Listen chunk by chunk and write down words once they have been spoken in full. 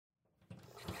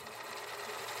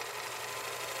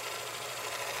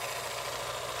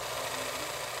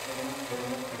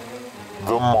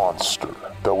The monster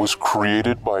that was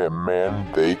created by a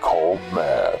man they called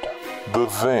Mad. The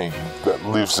thing that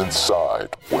lives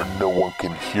inside where no one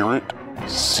can hear it,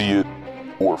 see it,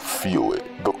 or feel it.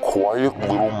 The quiet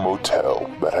little motel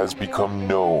that has become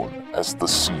known as the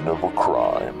scene of a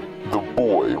crime. The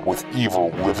boy with evil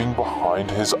living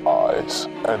behind his eyes,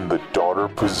 and the daughter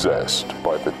possessed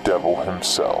by the devil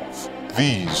himself.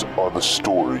 These are the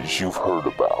stories you've heard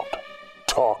about,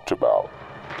 talked about.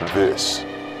 This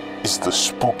is the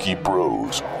Spooky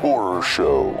Bros Horror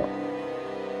Show.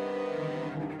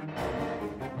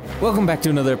 Welcome back to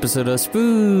another episode of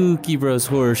Spooky Bros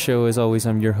Horror Show. As always,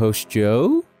 I'm your host,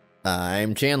 Joe.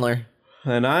 I'm Chandler.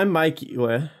 And I'm Mikey.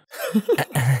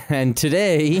 And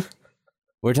today,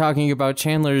 we're talking about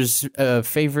Chandler's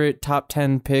favorite top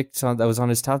 10 picks that was on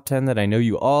his top 10 that I know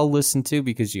you all listen to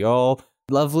because you all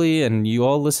lovely and you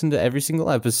all listen to every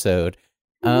single episode.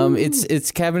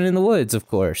 It's Cabin in the Woods, of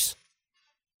course.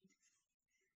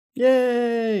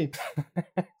 Yay!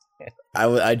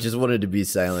 I just wanted to be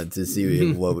silent to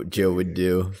see what Joe would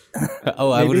do.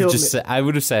 I would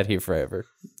have sat here forever.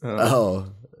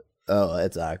 Oh,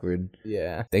 that's awkward.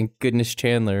 Yeah. Thank goodness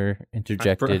Chandler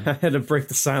interjected. I had to break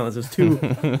the silence. It was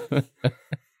too.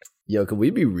 Yo, can we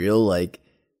be real? Like,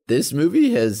 this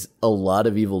movie has a lot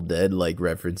of Evil Dead like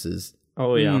references.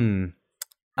 Oh yeah.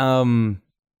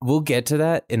 We'll get to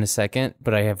that in a second,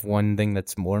 but I have one thing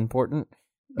that's more important.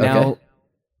 Okay. Now,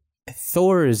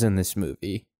 Thor is in this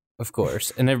movie, of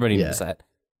course, and everybody knows that.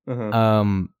 Uh-huh.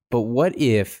 But what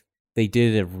if they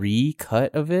did a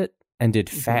recut of it and did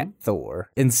Fat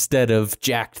Thor instead of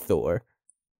Jacked Thor?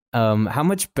 How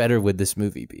much better would this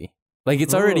movie be? Like,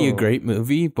 it's already a great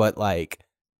movie, but like,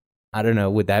 I don't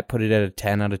know, would that put it at a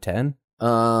 10 out of 10?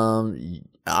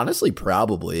 Honestly,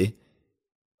 probably.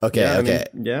 Okay, Yeah, okay.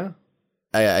 I mean, yeah.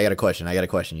 I got a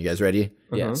question. You guys ready?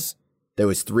 Uh-huh. Yes. There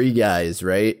was 3 guys,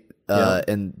 right?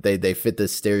 And they fit the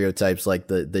stereotypes like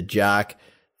the jock,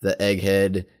 the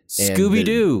egghead, and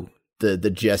Scooby-Doo. the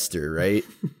jester, right?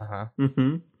 Uh-huh.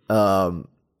 Mm-hmm. All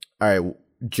right,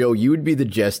 Joe, you would be the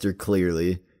jester,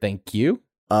 clearly. Thank you.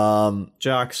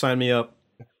 Jock, sign me up.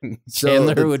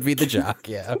 Chandler would be the jock,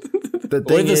 yeah. The Or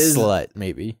thing the is, slut,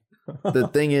 maybe. the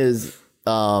thing is,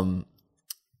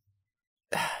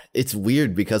 it's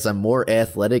weird because I'm more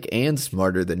athletic and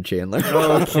smarter than Chandler.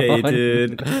 Okay,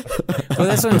 dude. Well,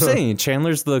 that's what I'm saying.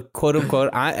 Chandler's the quote unquote.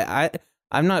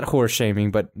 I'm not whore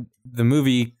shaming, but the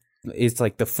movie is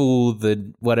like the fool,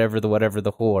 the whatever, the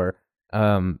whore.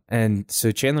 And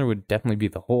so Chandler would definitely be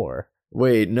the whore.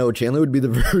 Wait, no, Chandler would be the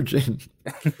virgin.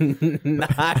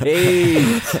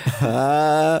 Nice.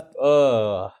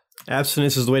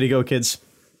 Abstinence is the way to go, kids.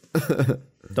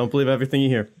 Don't believe everything you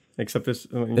hear. Except this.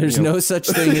 There's no such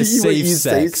thing as safe you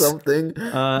say sex. something,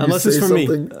 unless it's for me.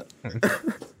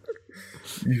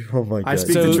 Oh my god! I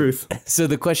speak the truth. So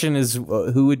the question is,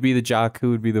 who would be the jock,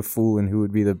 who would be the fool, and who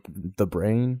would be the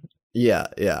brain? Yeah.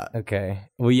 Okay.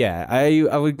 Well, yeah, I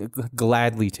would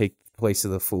gladly take the place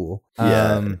of the fool.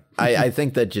 Yeah. I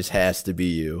think that just has to be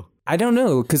you. I don't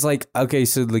know, because like, okay,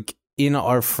 so like in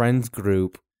our friends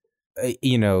group,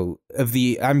 I'm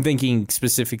thinking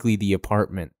specifically the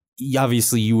apartment.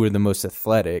 Obviously, you were the most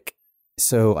athletic,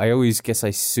 so I always guess I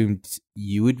assumed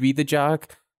you would be the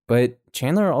jock. But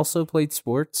Chandler also played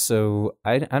sports, so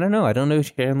I don't know. I don't know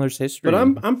Chandler's history. But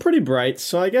I'm pretty bright,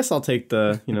 so I guess I'll take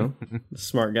the the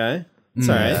smart guy. It's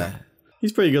all right.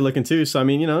 He's pretty good looking too, so I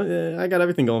mean, I got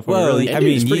everything going for me. Really. And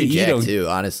he was pretty jacked too,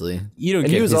 honestly. You don't. And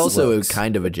get he was his also looks.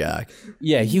 kind of a jock.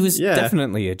 Yeah, he was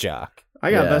definitely a jock. I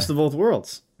got best of both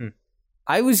worlds.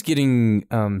 I was getting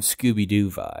Scooby-Doo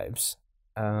vibes.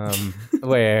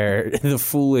 Where the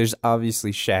fool is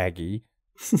obviously Shaggy,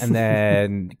 and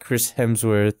then Chris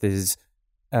Hemsworth is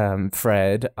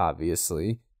Fred,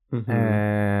 obviously,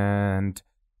 and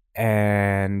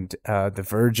the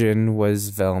virgin was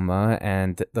Velma,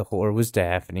 and the whore was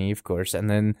Daphne, of course, and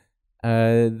then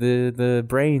the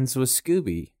brains was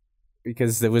Scooby,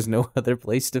 because there was no other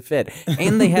place to fit,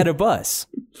 and they had a bus,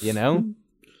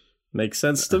 Makes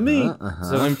sense to me.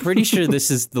 So I'm pretty sure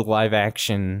this is the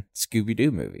live-action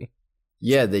Scooby-Doo movie.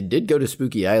 Yeah, they did go to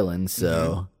Spooky Island,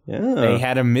 so... Yeah. They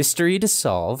had a mystery to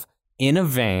solve in a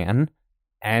van,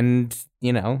 and, 5.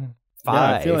 Yeah,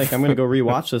 I feel like I'm going to go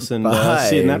rewatch this and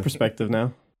see it in that perspective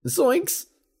now. Zoinks!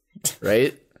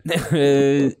 Right? But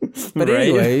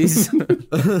anyways...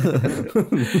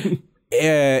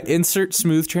 insert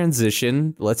smooth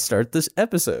transition. Let's start this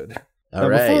episode. All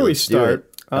right, before we let's do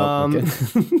start... it.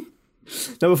 Okay.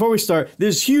 Now, before we start,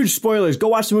 there's huge spoilers. Go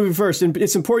watch the movie first, and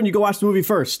it's important you go watch the movie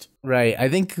first. Right. I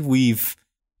think we've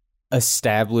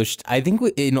established,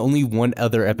 in only one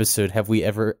other episode have we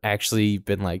ever actually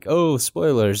been like, oh,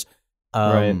 spoilers.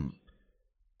 Right.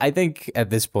 I think at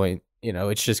this point,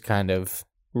 it's just kind of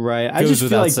Right. I goes just feel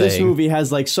without like this saying. movie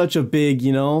has like such a big,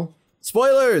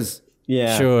 Spoilers.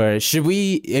 yeah. Sure. Should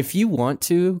we, if you want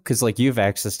to, because like you have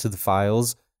access to the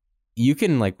files, you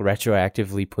can like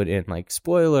retroactively put in like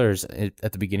spoilers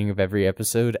at the beginning of every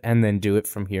episode and then do it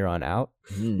from here on out.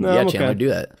 No, Yeah, I'm Chandler, okay. do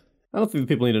that. I don't think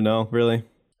people need to know, really.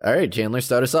 All right, Chandler,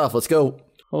 start us off. Let's go.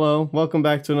 Hello, welcome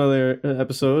back to another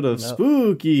episode of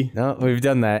Spooky. No, we've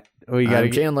done that. We got to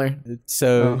I'm Chandler.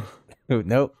 So,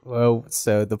 nope. Well,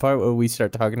 so the part where we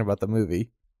start talking about the movie.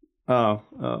 Oh.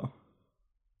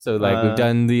 So like we've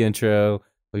done the intro,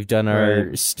 we've done our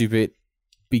Right. stupid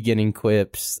beginning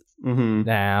quips. Mm-hmm.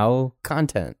 Now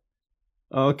content.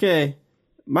 Okay.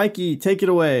 Mikey, take it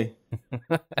away.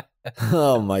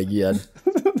 Oh my god.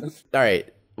 All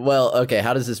right. Well, okay,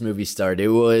 how does this movie start? It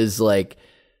was like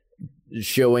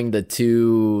showing the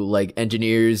two like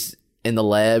engineers in the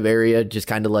lab area just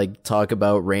kind of like talk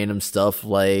about random stuff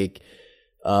like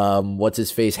what's his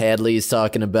face Hadley is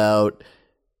talking about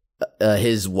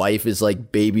his wife is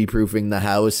like baby proofing the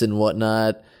house and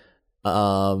whatnot.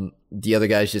 The other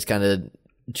guy's just kind of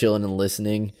chilling and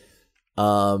listening.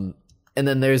 And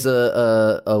then there's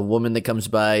a woman that comes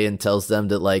by and tells them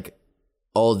that like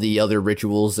all the other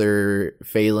rituals are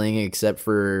failing except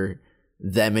for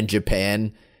them in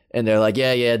Japan. And they're like,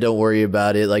 yeah, don't worry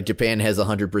about it. Like Japan has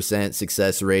 100%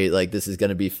 success rate. Like this is going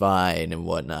to be fine and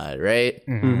whatnot. Right.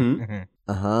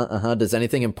 Mm-hmm. Does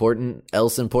anything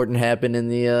else important happen in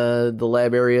the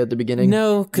lab area at the beginning?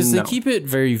 No, because No. they keep it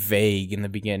very vague in the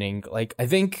beginning. Like I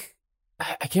think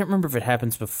I can't remember if it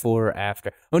happens before or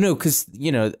after. Oh no, because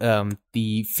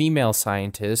the female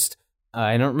scientist,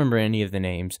 I don't remember any of the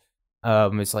names.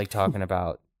 Is like talking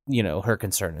about her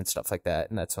concern and stuff like that,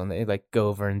 and that's when they like go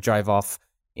over and drive off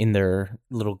in their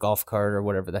little golf cart or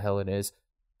whatever the hell it is.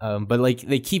 But like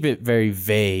they keep it very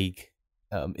vague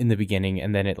in the beginning,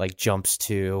 and then it like jumps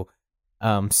to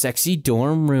sexy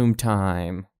dorm room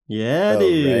time. Yeah, Oh,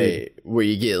 dude. right. Where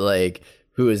you get like,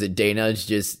 who is it? Dana's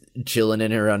just chilling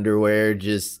in her underwear,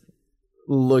 just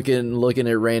looking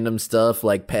at random stuff,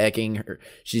 like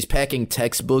she's packing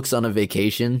textbooks on a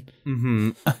vacation. Mm-hmm.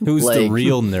 Who's the Like-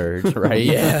 real nerd, right?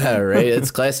 Yeah, right.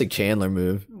 It's classic Chandler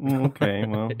move. Okay,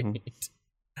 well, I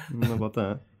don't know about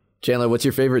that. Chandler, what's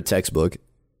your favorite textbook?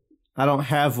 I don't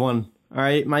have one. All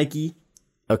right, Mikey.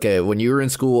 Okay, when you were in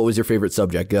school, what was your favorite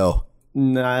subject? Go.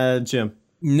 Nah, Jim.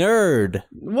 Nerd.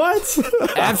 What?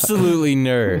 Absolutely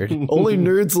nerd. Only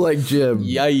nerds like Jim.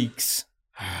 Yikes.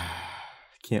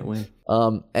 Can't win.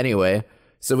 Anyway,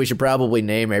 so we should probably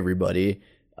name everybody.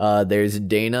 There's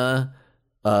Dana,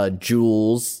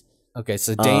 Jules. Okay,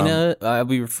 so Dana, I'll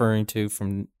be referring to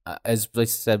from, as I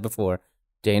said before,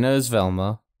 Dana is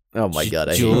Velma. Oh my god,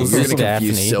 I hate Jules you. You're is gonna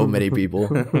confuse Daphne. so many people.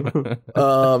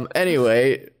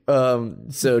 Anyway,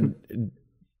 so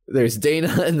there's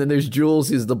Dana, and then there's Jules,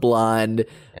 who's the blonde,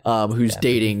 who's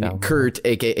dating Velma. Kurt,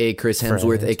 aka Chris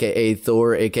Hemsworth, Fred. aka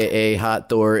Thor, aka Hot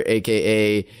Thor,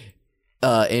 aka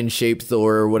in shape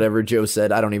Thor, or whatever Joe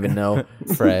said. I don't even know.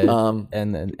 Fred, Um,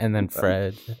 and then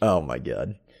Fred. Oh my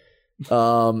god.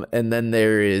 And then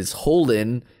there is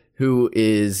Holden, who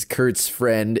is Kurt's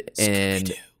friend,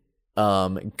 and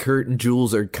Kurt and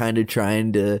Jules are kind of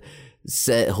trying to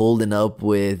set Holden up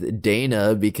with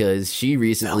Dana because she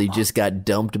recently just got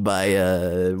dumped by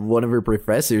one of her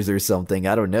professors or something.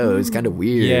 I don't know. It's kind of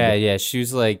weird. Yeah, she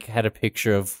was like, had a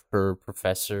picture of her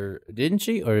professor, didn't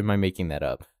she? Or am I making that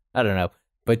up? I don't know.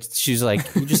 But she's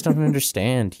like, you just don't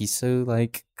understand. He's so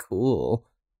like cool.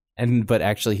 But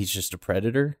actually he's just a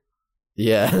predator.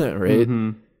 Yeah, right?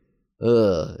 Mhm.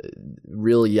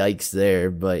 Real yikes there.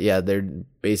 But yeah, they're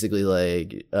basically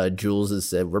like, Jules has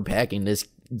said, we're packing this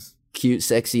cute,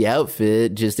 sexy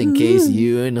outfit just in case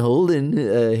you and Holden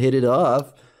hit it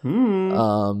off.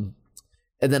 Hmm.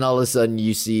 And then all of a sudden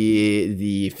you see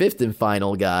the fifth and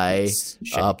final guy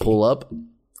Shaggy. pull up,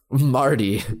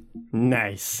 Marty.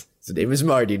 Nice. His name is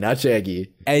Marty, not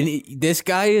Shaggy. And this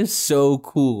guy is so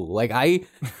cool. Like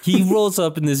he rolls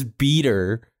up in this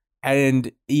beater,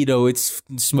 and it's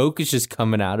smoke is just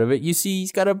coming out of it. You see,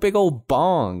 he's got a big old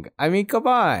bong. I mean, come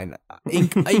on,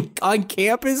 on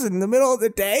campus in the middle of the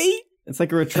day. It's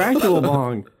like a retractable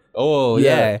bong. Oh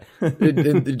yeah.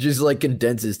 It just like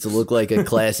condenses to look like a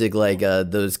classic, like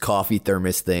those coffee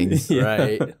thermos things. Yeah.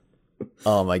 Right.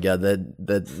 Oh my god,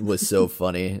 that was so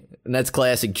funny. And that's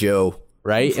classic Joe.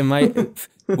 Right?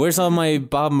 Where's all my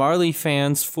Bob Marley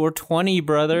fans? 420,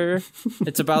 brother.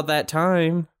 It's about that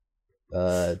time.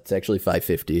 It's actually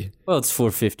 550. Well, it's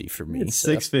 450 for me. It's so.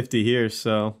 650 here,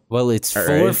 so Well, it's All right.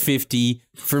 450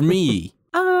 for me.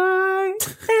 I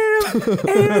am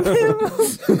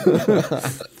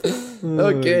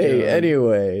Okay,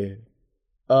 anyway.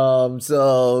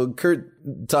 So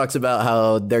Kurt talks about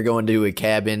how they're going to a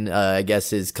cabin. I guess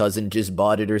his cousin just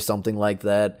bought it or something like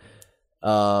that.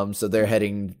 So they're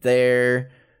heading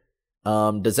there.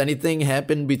 Does anything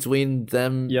happen between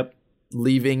them Yep.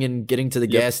 leaving and getting to the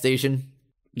gas station?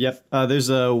 Yep. There's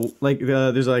a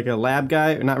lab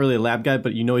guy, not really a lab guy,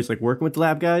 but he's like working with the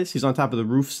lab guys. He's on top of the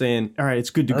roof saying, "All right, it's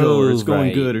good to go," or "It's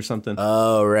going good," or something.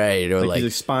 Oh, right. Or like he's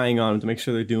like spying on them to make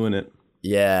sure they're doing it.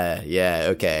 Yeah,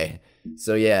 okay.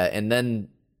 So yeah, and then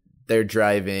they're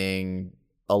driving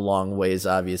a long ways,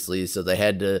 obviously, so they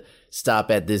had to stop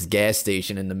at this gas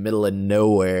station in the middle of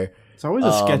nowhere. It's always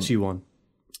a sketchy one.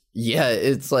 Yeah,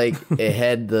 it's like it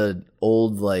had the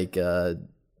old like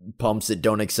pumps that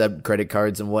don't accept credit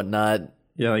cards and whatnot.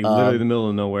 Yeah, like literally the middle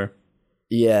of nowhere.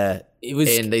 Yeah. It was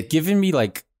giving me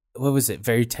like, what was it?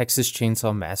 Very Texas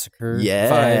Chainsaw Massacre vibes.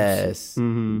 Yes.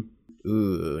 Mm-hmm.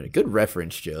 Ooh, good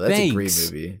reference, Joe. That's a great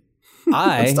movie.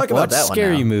 I talk about watch that one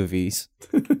scary now. movies.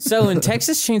 So in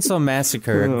Texas Chainsaw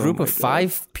Massacre, a group of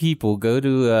 5 people go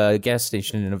to a gas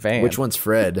station in a van. Which one's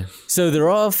Fred? So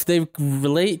they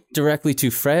relate directly to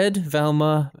Fred,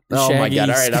 Velma, Oh Shaggy, my god,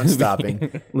 all right, I'm Scooby.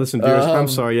 stopping. Listen, viewers, I'm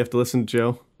sorry. You have to listen to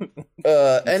Joe.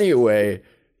 Anyway,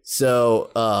 so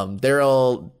they're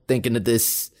all thinking that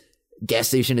this gas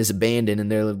station is abandoned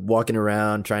and they're walking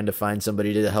around trying to find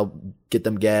somebody to help get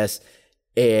them gas,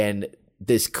 and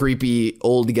this creepy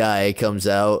old guy comes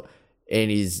out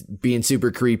and he's being super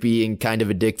creepy and kind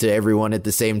of a dick to everyone at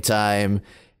the same time.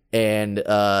 And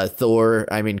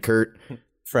Kurt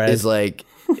Fred is like,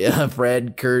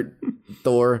 Fred, Kurt,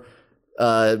 Thor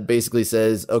basically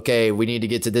says, okay, we need to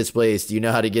get to this place. Do you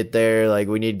know how to get there? Like,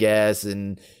 we need gas.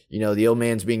 And, the old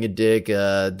man's being a dick.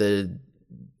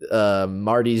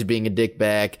 Marty's being a dick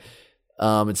back.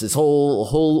 It's this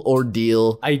whole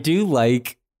ordeal. I do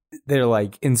like they're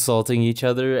like insulting each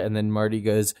other, and then Marty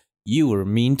goes, "You were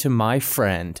mean to my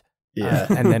friend,"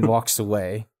 and then walks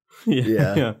away.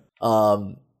 Yeah.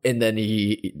 And then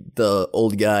the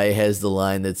old guy has the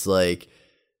line that's like,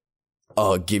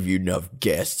 "I'll give you enough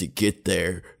gas to get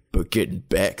there, but getting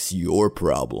back's your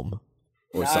problem,"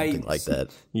 or something like that.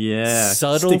 Yeah.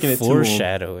 Subtle Sticking it to 'em.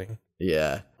 foreshadowing.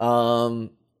 Yeah.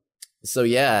 So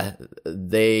yeah,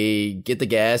 they get the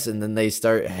gas and then they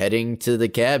start heading to the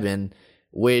cabin,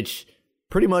 which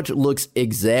pretty much looks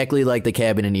exactly like the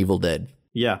cabin in Evil Dead.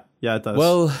 Yeah, it does.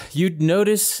 Well, you'd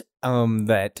notice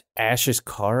that Ash's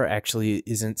car actually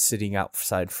isn't sitting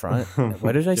outside front.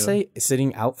 What did I say?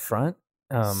 Sitting out front?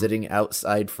 Sitting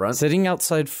outside front. Sitting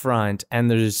outside front, and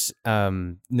there's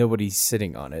nobody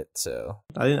sitting on it. So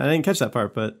I didn't catch that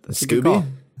part, but that's a good call.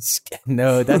 Scooby?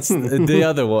 no, that's the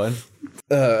other one.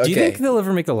 Okay. Do you think they'll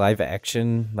ever make a live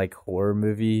action like horror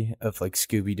movie of like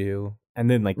Scooby Doo, and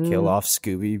then like kill off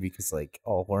Scooby, because like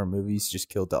all horror movies just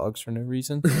kill dogs for no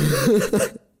reason?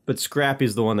 But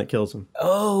Scrappy's the one that kills him.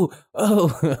 Oh,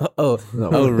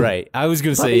 right. I was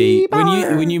gonna say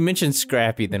when you mentioned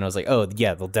Scrappy, then I was like, oh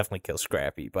yeah, they'll definitely kill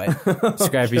Scrappy, but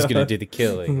Scrappy's gonna do the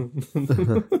killing.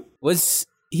 Was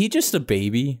he just a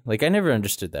baby? Like, I never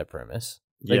understood that premise.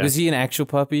 Like, Yeah. was he an actual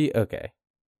puppy? Okay.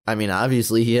 I mean,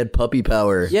 obviously he had puppy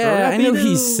power. Yeah, I know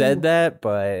he Scrappy-Doo. said that,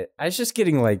 but I was just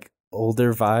getting like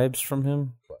older vibes from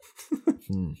him.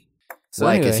 So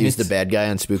Why? anyway, Because he was the bad guy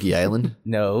on Spooky Island?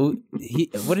 No,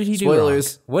 what did he do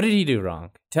Spoilers. wrong? What did he do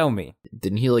wrong? Tell me.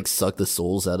 Didn't he like suck the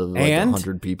souls out of like And?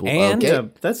 100 people? And? Okay. Yeah,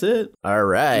 that's it. All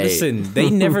right. Listen,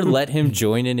 they never let him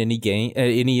join in any game,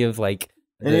 any of like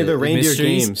Any of the reindeer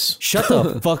mysteries. games. Shut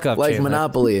the fuck up, Like Chandler.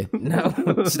 Monopoly.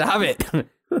 No, stop it.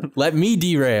 Let me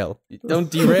derail. Don't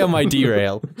derail my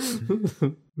derail.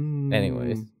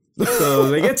 Anyways. So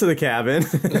they get to the cabin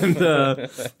and they're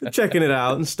checking it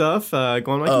out and stuff.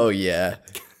 Going like, Oh yeah.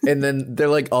 And then they're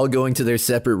like all going to their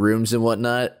separate rooms and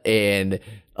whatnot. And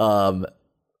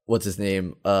what's his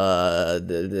name? Holden.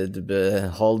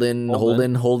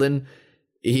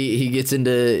 He gets into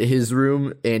his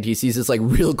room and he sees this like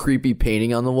real creepy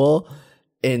painting on the wall.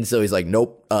 And so he's like,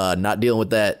 nope, not dealing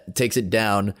with that. Takes it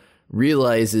down.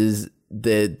 Realizes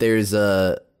that there's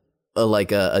a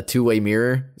two-way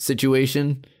mirror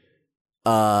situation.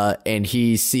 And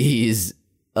he sees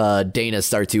Dana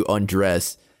start to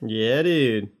undress. yeah,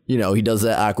 dude. You know, he does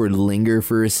that awkward linger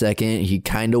for a second. He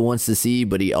kind of wants to see,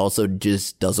 but he also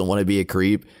just doesn't want to be a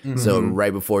creep. So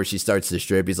right before she starts to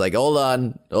strip, he's like, hold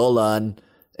on.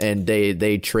 And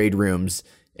they trade rooms,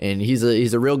 and he's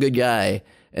a real good guy.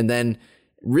 And then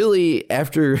really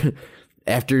after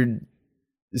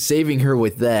saving her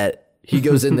with that, he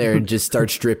goes in there and just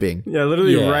starts stripping. Yeah,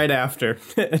 literally Yeah. right after.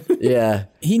 Yeah.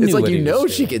 He knew it's like, what you he know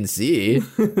was she doing. can see.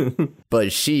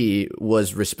 But she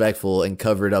was respectful and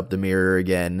covered up the mirror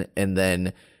again, and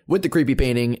then with the creepy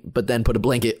painting, but then put a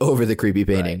blanket over the creepy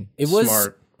painting. It was.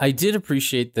 Smart. I did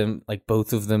appreciate them, like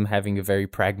both of them, having a very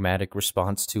pragmatic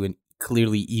response to a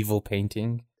clearly evil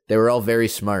painting. They were all very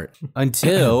smart.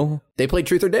 Until, They played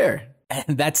Truth or Dare.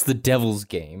 and that's the devil's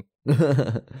game.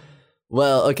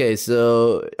 Well, okay,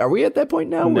 so are we at that point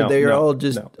now where No, they are no, all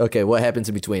just no. okay? What happens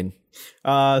in between?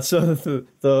 So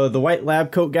the white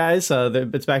lab coat guys,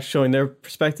 it's back showing their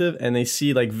perspective, and they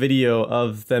see like video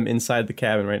of them inside the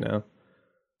cabin right now.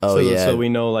 Oh so, yeah, so we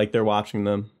know like they're watching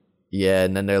them. yeah,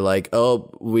 and then they're like,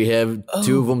 "Oh, we have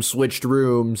two of them switched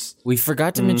rooms." We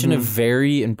forgot to mention a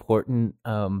very important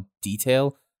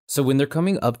detail. So when they're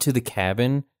coming up to the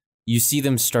cabin, you see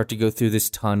them start to go through this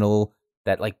tunnel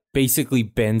that like basically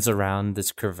bends around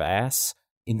this crevasse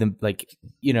in the like,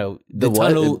 you know, the what?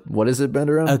 tunnel, What is it bend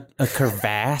around? a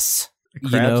crevasse,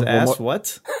 Crab's ass. more-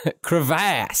 What?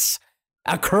 crevasse,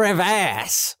 a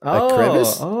crevasse. Oh,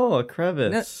 crevice? Oh, a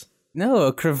crevice. No,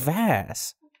 a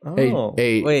crevasse. Oh.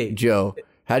 Hey, wait. Joe,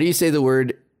 how do you say the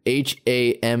word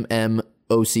HAMMOCK?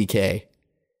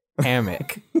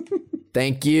 Hammock.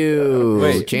 Thank you,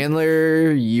 Wait.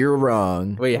 Chandler. You're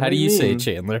wrong. Wait, how What do do you you say, mean?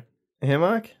 Chandler?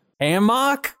 Hammock?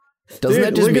 Hammock? Doesn't Dude,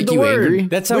 that just look at make the you word. angry?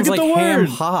 That sounds Look like at the ham word.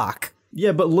 hock.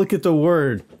 Yeah, but look at the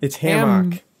word. It's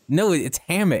hammock. No, it's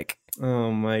hammock.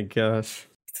 Oh my gosh.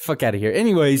 Get the fuck out of here.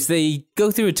 Anyways, they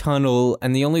go through a tunnel,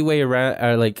 and the only way around,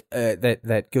 are like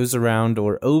that goes around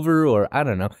or over, or I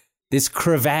don't know, this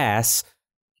crevasse.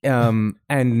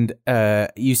 And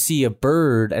you see a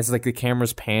bird as like the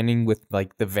camera's panning with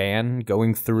like the van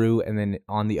going through, and then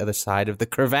on the other side of the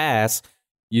crevasse,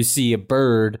 you see a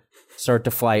bird start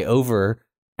to fly over,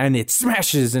 and it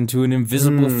smashes into an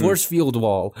invisible force field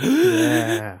wall.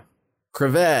 Yeah.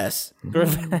 Crevasse.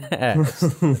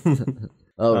 Crevasse.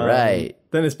 All right,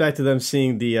 Then it's back to them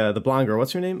seeing the blonde girl.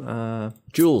 What's her name?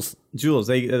 Jules. Jules.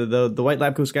 They the white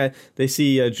lab coat guy. They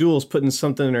see Jules putting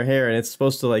something in her hair, and it's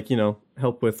supposed to like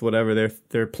help with whatever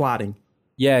they're plotting.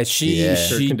 Yeah, she Yeah.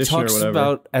 she Conditioner or talks whatever.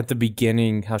 about at the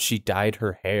beginning how she dyed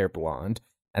her hair blonde,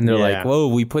 and they're Yeah. like, "Whoa,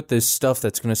 we put this stuff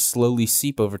that's going to slowly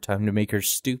seep over time to make her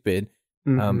stupid,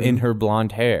 in her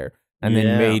blonde hair," and then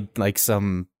Yeah. made like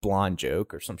some blonde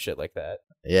joke or some shit like that.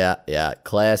 Yeah,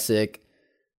 classic.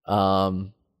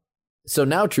 So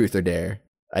now Truth or Dare,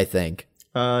 I think.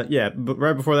 Yeah, but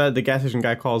right before that, the gas station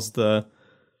guy calls the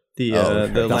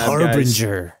okay. The lab guys.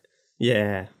 harbinger.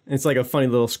 Yeah, it's like a funny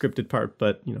little scripted part,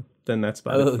 but then that's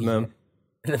about Oh, it from them.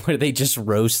 Where they just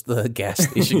roast the gas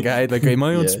station guy, like, "Am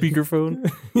I on Yeah.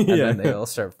 speakerphone?" And Yeah. then they all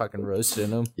start fucking roasting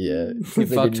him. Yeah, He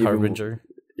fucked Harbinger.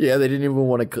 Yeah, they didn't even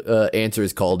want to answer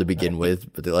his call to begin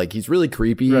with, but they're like, he's really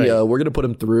creepy. Right. We're gonna put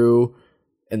him through,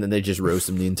 and then they just roast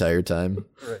him the entire time.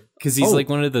 Because he's Oh. like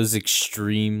one of those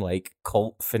extreme, like,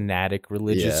 cult fanatic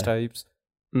religious Yeah. types.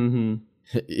 Mm-hmm.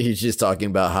 He's just talking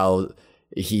about how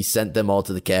he sent them all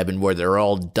to the cabin where they're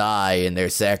all die and their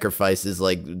sacrifices,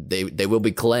 like they will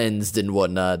be cleansed and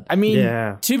whatnot. I mean,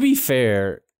 Yeah. to be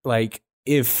fair, like,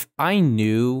 if I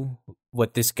knew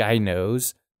what this guy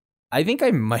knows, I think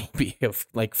I might be a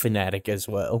like fanatic as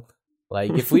well.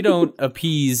 Like, if we don't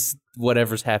appease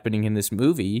whatever's happening in this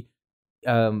movie,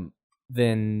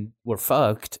 then we're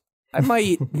fucked. I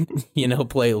might,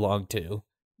 play along too.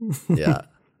 Yeah,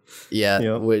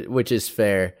 Yep. which is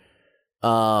fair.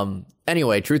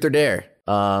 Anyway, Truth or Dare.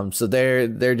 So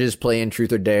they're just playing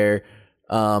Truth or Dare.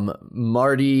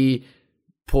 Marty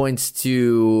points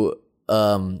to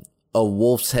a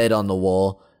wolf's head on the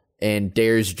wall and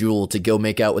dares Jewel to go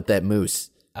make out with that moose.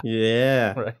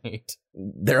 Yeah. Right.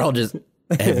 They're all just,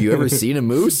 have you ever seen a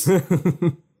moose?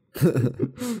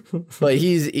 But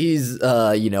he's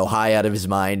high out of his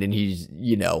mind, and he's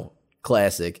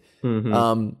classic.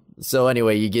 So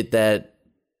anyway, you get that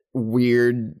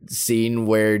weird scene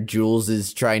where Jules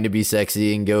is trying to be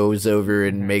sexy and goes over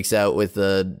and makes out with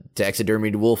a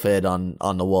taxidermied wolf head on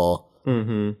the wall.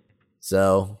 Mm-hmm.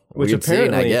 So Which weird scene,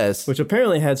 apparently, I guess. which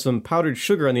apparently had some powdered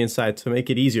sugar on the inside to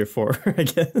make it easier for her. I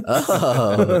guess.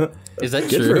 Oh, Is that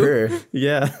good true? for her.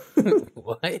 Yeah.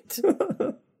 What?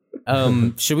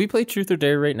 Should we play Truth or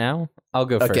Dare right now? I'll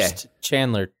go Okay. first.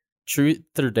 Chandler, Truth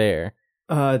or Dare?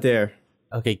 Dare.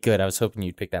 Okay, good. I was hoping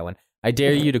you'd pick that one. I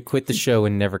dare you to quit the show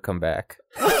and never come back.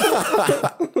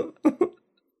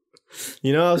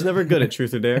 I was never good at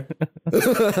truth or dare.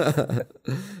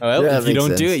 Well, Yeah, if you makes don't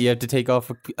do sense. it, you have to take off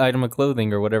an item of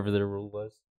clothing or whatever the rule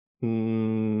was.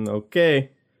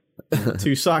 Okay.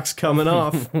 2 socks coming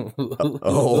off.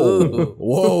 Oh,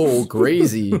 whoa,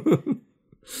 crazy.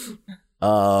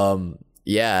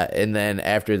 Yeah, and then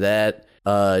after that,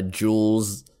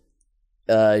 Jules,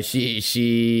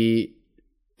 she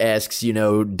asks,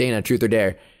 Dana, truth or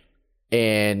dare?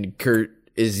 And Kurt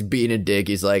is being a dick.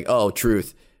 He's like, oh,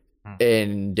 truth.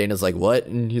 And Dana's like, what?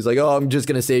 And he's like, oh, I'm just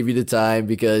going to save you the time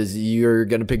because you're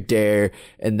going to pick dare.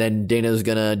 And then Dana's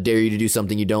going to dare you to do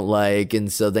something you don't like.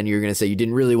 And so then you're going to say you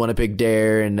didn't really want to pick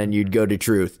dare. And then you'd go to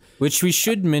truth. Which we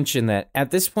should mention that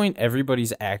at this point,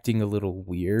 everybody's acting a little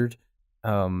weird.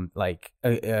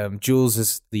 Jules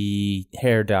is the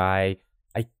hair dye.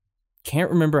 I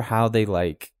can't remember how they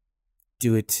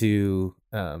do it to,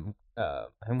 I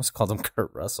almost called him Kurt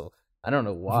Russell. I don't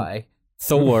know why.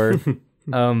 Thor.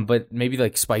 But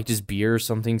maybe spiked his beer or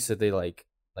something. So they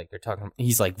they're talking.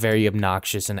 He's very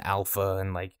obnoxious and alpha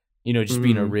and just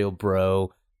being a real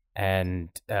bro. And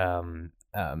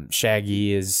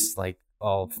Shaggy is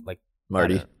all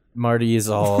Marty. Marty is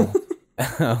all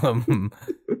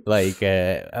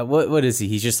what is he?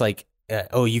 He's just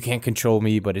oh, you can't control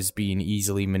me, but is being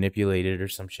easily manipulated or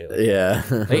some shit. Yeah,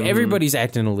 everybody's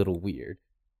acting a little weird.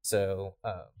 So.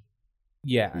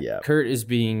 Yeah, Kurt is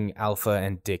being alpha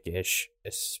and dickish,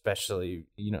 especially,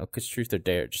 because truth or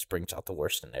dare just brings out the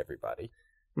worst in everybody.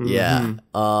 Yeah.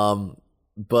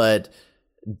 But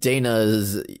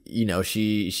Dana's,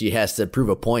 she has to prove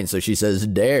a point, so she says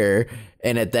dare,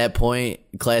 and at that point,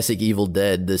 classic Evil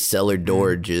Dead, the cellar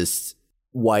door just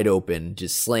wide open,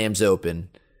 just slams open.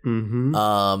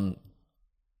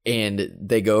 And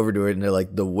they go over to it and they're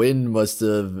like, the wind must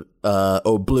have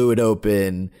blew it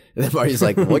open. And then Marty's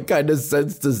like, what kind of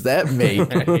sense does that make?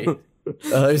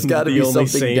 There's got to be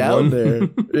something down there.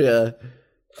 Yeah.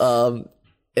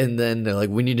 And then they're like,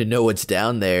 we need to know what's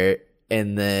down there.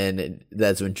 And then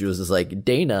that's when Jules is like,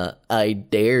 Dana, I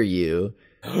dare you.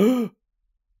 Ooh.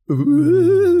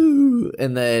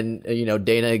 And then,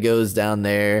 Dana goes down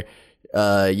there.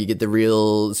 You get the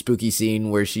real spooky scene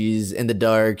where she's in the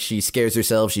dark, she scares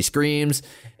herself, she screams,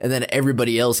 and then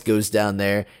everybody else goes down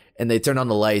there and they turn on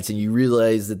the lights and you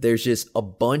realize that there's just a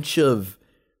bunch of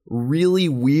really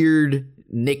weird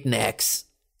knickknacks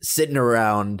sitting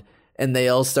around and they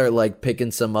all start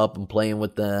picking some up and playing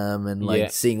with them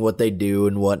and seeing what they do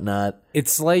and whatnot.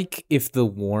 It's like if the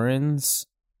Warrens,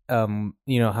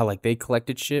 how they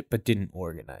collected shit but didn't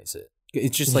organize it.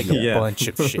 It's just a bunch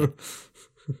of shit.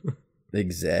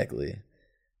 Exactly.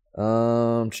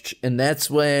 And that's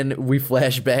when we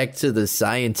flash back to the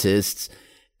scientists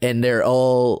and they're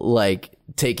all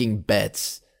taking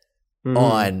bets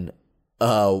on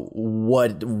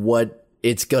what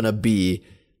it's gonna be,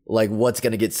 what's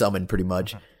gonna get summoned pretty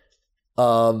much.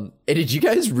 And did you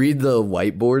guys read the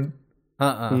whiteboard?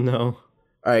 No.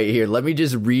 All right, here, let me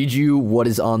just read you what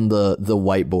is on the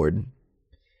whiteboard.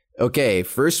 Okay,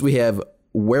 first we have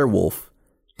werewolf,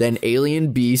 then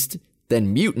alien beast,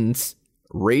 then mutants,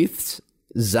 wraiths,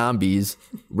 zombies,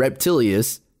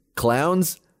 reptilius,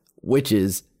 clowns,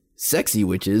 witches, sexy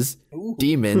witches,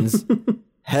 demons,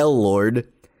 hell lord,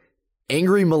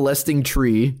 angry molesting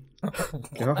tree.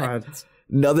 God.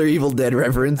 Another Evil Dead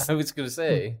reference. I was gonna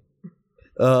say.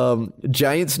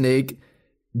 Giant snake,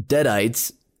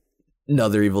 deadites.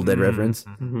 Another Evil Dead reference.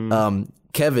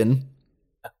 Kevin,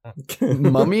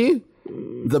 mummy,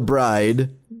 the bride,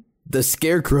 the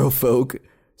scarecrow folk,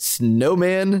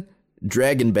 snowman,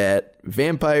 dragon bat,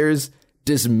 vampires,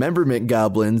 dismemberment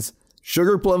goblins,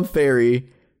 sugar plum fairy,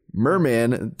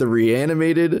 merman, the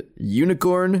reanimated,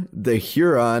 unicorn, the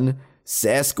Huron,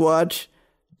 Sasquatch,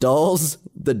 dolls,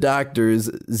 the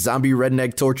doctors, zombie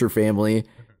redneck torture family,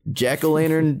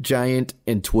 jack-o'-lantern, giant,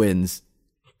 and twins.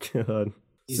 God.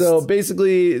 So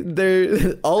basically,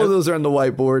 all of those are on the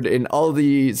whiteboard, and all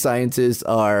the scientists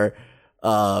are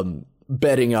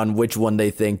betting on which one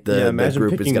they think the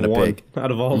group is going to pick out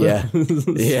of all. Yeah,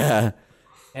 yeah.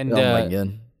 And oh my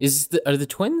God, are the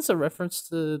twins a reference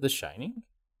to The Shining?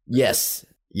 Yes,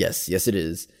 it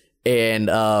is. And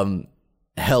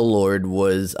Hell Lord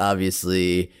was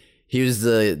obviously. He was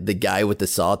the guy with the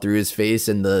saw through his face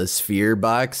in the sphere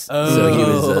box. Oh,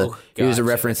 so he was a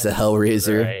reference to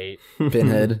Hellraiser, right.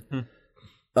 Pinhead.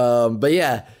 But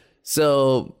yeah,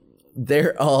 so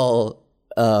they're all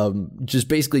just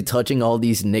basically touching all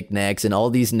these knickknacks, and all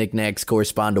these knickknacks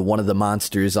correspond to one of the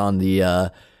monsters on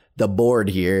the board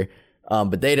here.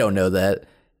 But they don't know that,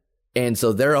 and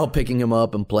so they're all picking them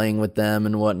up and playing with them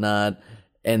and whatnot.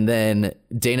 And then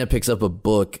Dana picks up a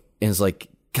book and is like,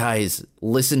 guys,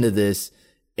 listen to this,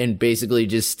 and basically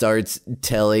just starts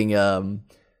telling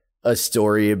a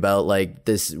story about like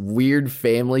this weird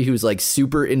family who's like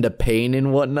super into pain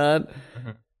and whatnot.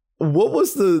 What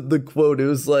was the quote? It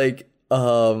was like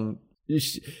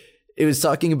it it was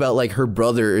talking about like her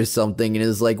brother or something, and it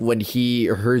was like when he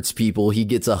hurts people, he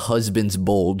gets a husband's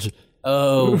bulge.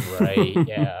 Oh, right,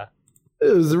 yeah.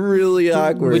 It was really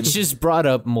awkward. Which is brought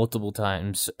up multiple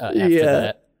times after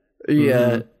that.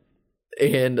 Yeah.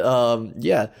 And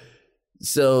yeah.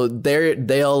 So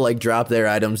they all like drop their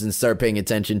items and start paying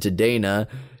attention to Dana.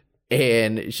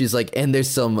 And she's like, and there's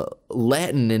some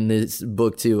Latin in this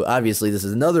book too. Obviously, this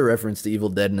is another reference to Evil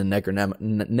Dead and the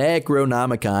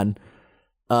Necronomicon.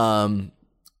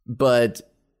 But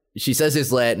she says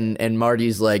it's Latin, and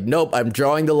Marty's like, nope, I'm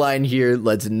drawing the line here.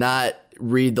 Let's not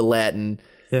read the Latin.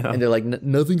 Yeah. And they're like,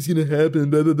 nothing's gonna happen,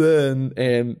 blah, blah, blah.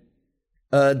 And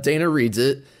Dana reads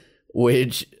it,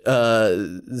 which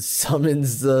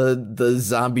summons the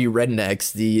zombie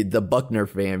rednecks, the Buckner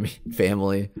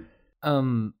family.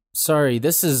 Sorry,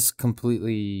 this is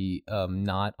completely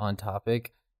not on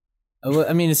topic.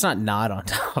 I mean, it's not on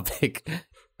topic.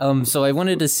 So I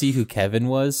wanted to see who Kevin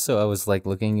was, so I was like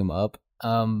looking him up.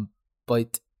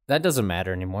 But that doesn't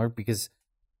matter anymore because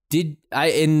I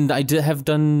have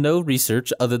done no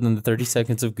research other than the 30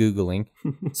 seconds of Googling.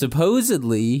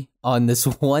 Supposedly, on this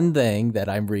one thing that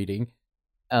I'm reading,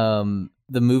 the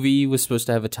movie was supposed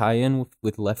to have a tie-in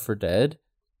with Left 4 Dead.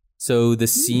 So the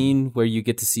scene where you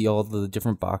get to see all the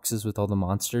different boxes with all the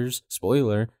monsters,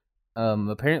 spoiler,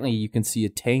 apparently you can see a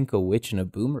tank, a witch, and a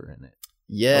boomer in it.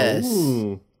 Yes.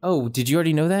 Ooh. Oh, did you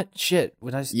already know that? Shit.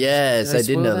 Yes, I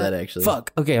did know that actually.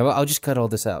 Fuck. Okay, I'll just cut all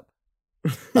this out.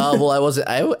 Well,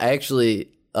 I actually,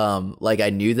 like I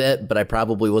knew that, but I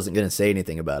probably wasn't going to say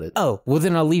anything about it. Oh, well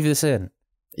then I'll leave this in.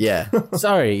 Yeah.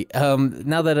 Sorry.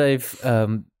 Now that I've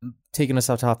taken us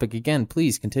off topic again,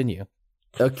 please continue.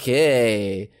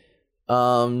 Okay.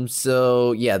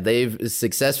 So yeah, they've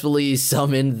successfully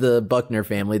summoned the Buckner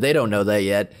family. They don't know that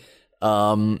yet.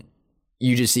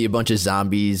 You just see a bunch of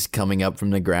zombies coming up from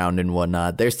the ground and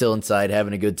whatnot. They're still inside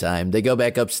having a good time. They go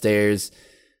back upstairs.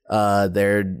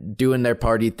 They're doing their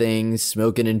party things,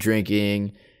 smoking and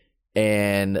drinking.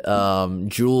 And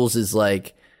Jules is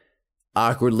like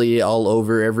awkwardly all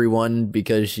over everyone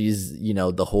because she's,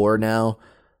 the whore now.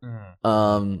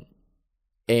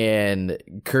 And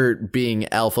Kurt,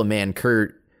 being alpha man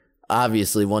Kurt,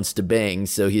 obviously wants to bang.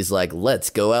 So he's like, let's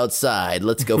go outside.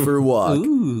 Let's go for a walk.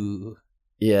 Ooh.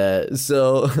 Yeah,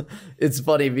 so it's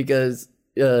funny because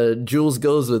Jules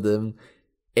goes with him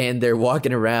and they're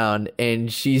walking around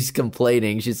and she's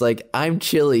complaining. She's like, I'm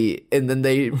chilly. And then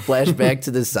they flash back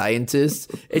to the scientists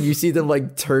and you see them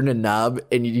like turn a knob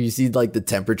and you see like the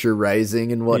temperature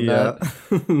rising and whatnot.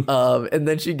 Yeah. And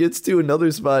then she gets to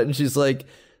another spot and she's like,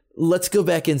 let's go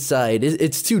back inside.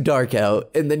 It's too dark out.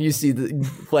 And then you see the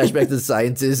flashback to the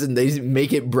scientists and they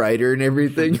make it brighter and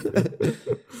everything.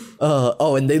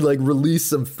 And they like release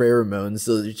some pheromones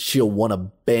so that she'll want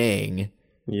to bang.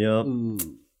 Yep.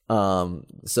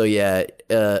 So yeah,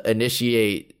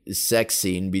 initiate sex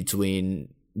scene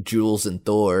between Jules and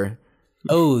Thor.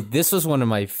 Oh, this was one of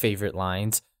my favorite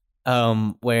lines.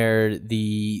 Where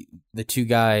the two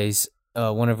guys,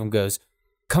 one of them goes,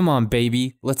 "Come on,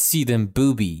 baby, let's see them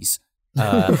boobies."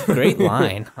 Great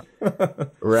line.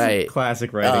 Right.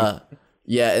 Classic writing.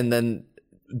 Yeah, and then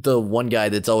the one guy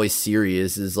that's always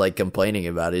serious is like complaining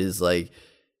about it. Is like,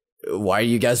 why do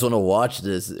you guys want to watch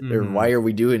this? Or why are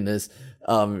we doing this?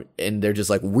 And they're just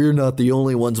like, we're not the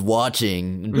only ones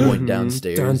watching, and point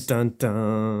downstairs. Dun, dun,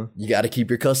 dun. You got to keep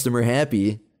your customer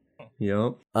happy.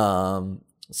 Yep.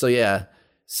 So yeah,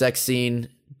 sex scene,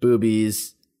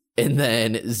 boobies, and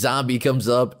then zombie comes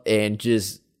up and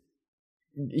just,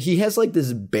 he has like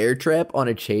this bear trap on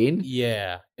a chain.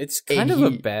 Yeah, it's kind of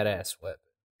a badass weapon.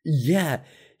 Yeah,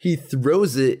 he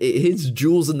throws it, it hits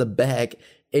Jules in the back,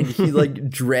 and he like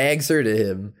drags her to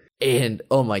him. And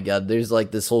oh my god, there's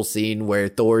like this whole scene where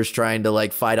Thor's trying to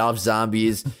like fight off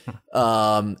zombies,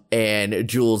 and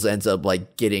Jules ends up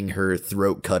like getting her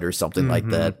throat cut or something like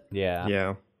that. Yeah.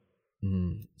 Yeah.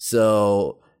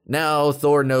 So now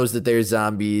Thor knows that there's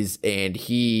zombies, and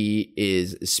he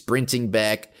is sprinting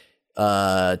back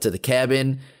to the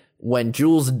cabin. When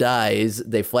Jules dies,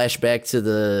 they flash back to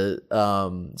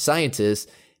the scientist,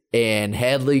 and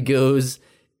Hadley goes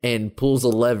and pulls a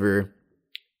lever,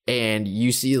 and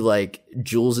you see like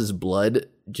Jules's blood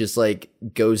just like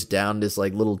goes down this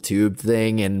like little tube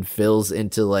thing and fills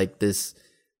into like this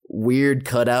weird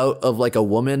cutout of like a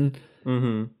woman.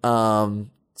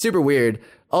 Super weird.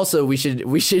 Also, we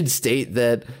should state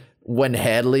that when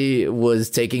Hadley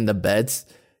was taking the bets,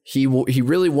 he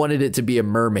really wanted it to be a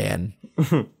merman.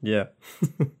 Yeah.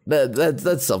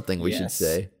 That's something we should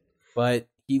say. But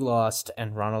he lost,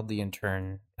 and Ronald the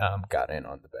intern got in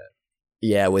on the bet.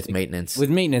 Yeah, with maintenance.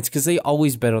 With maintenance, because they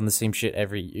always bet on the same shit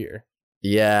every year.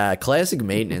 Yeah, classic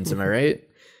maintenance. Am I right?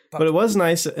 But it was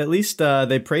nice. At least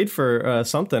they prayed for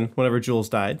something whenever Jules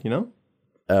died, you know?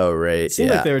 Oh, right. It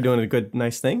seemed like they were doing a good,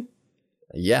 nice thing.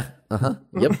 Yeah. Uh-huh.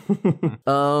 Yep.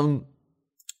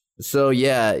 So,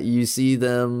 yeah, you see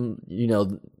them,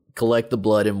 collect the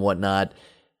blood and whatnot.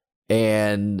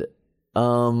 And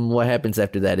what happens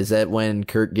after that? Is that when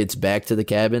Kurt gets back to the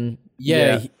cabin?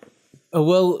 Yeah.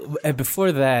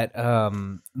 Before that,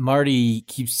 Marty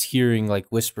keeps hearing like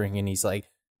whispering, and he's like,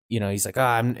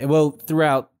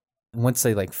 throughout, once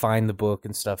they like find the book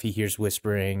and stuff, he hears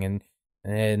whispering,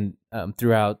 and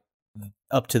throughout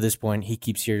up to this point, he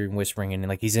keeps hearing whispering, and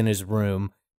like he's in his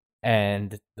room,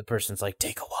 and the person's like,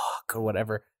 take a walk or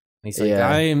whatever. And he's like,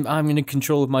 I'm in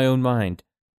control of my own mind.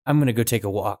 I'm going to go take a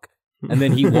walk. And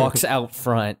then he walks out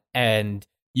front, and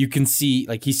you can see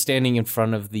like he's standing in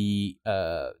front of the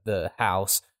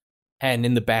house, and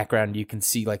in the background you can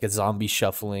see like a zombie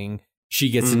shuffling. She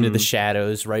gets into the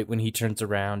shadows right when he turns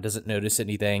around, doesn't notice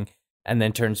anything, and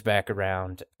then turns back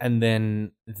around. And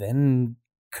then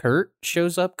Kurt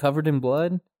shows up covered in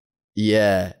blood.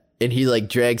 Yeah. And he like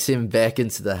drags him back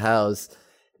into the house,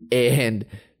 and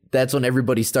that's when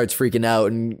everybody starts freaking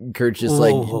out, and Kurt's just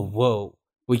whoa.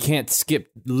 We can't skip.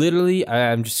 Literally,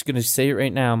 I'm just going to say it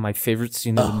right now, my favorite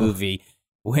scene of the movie,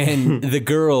 when the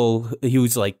girl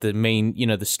who's like the main,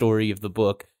 the story of the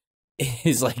book,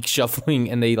 is like shuffling,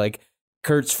 and they like,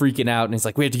 Kurt's freaking out, and he's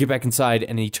like, we have to get back inside,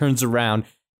 and he turns around,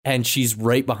 and she's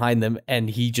right behind them, and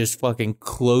he just fucking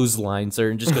clotheslines her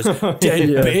and just goes, dead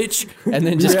bitch, and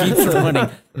then just keeps running.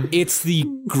 It's the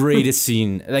greatest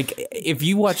scene. Like, if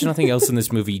you watch nothing else in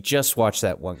this movie, just watch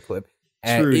that one clip.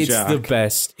 And it's the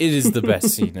best. It is the best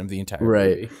scene of the entire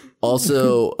movie.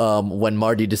 Also, when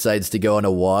Marty decides to go on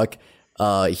a walk,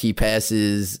 he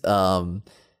passes Dana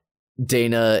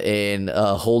and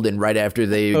Holden right after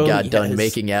they got done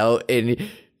making out, and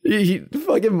he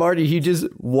fucking Marty, he just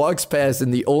walks past,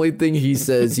 and the only thing he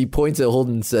says, he points at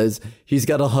Holden and says, he's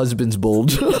got a husband's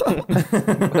bulge.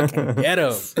 Get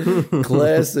him.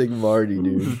 Classic Marty,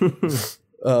 dude.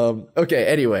 Okay,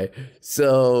 anyway,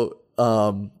 so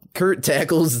Kurt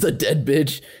tackles the dead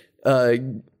bitch,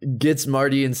 gets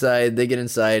Marty inside. They get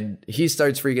inside. He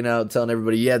starts freaking out, telling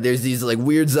everybody, yeah, there's these like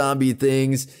weird zombie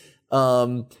things.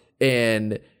 And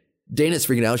Dana's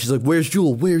freaking out. She's like, where's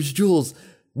Jules? Where's Jules?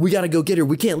 We got to go get her.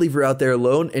 We can't leave her out there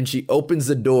alone. And she opens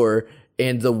the door,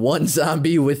 and the one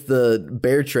zombie with the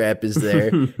bear trap is there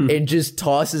and just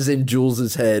tosses in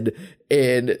Jules's head.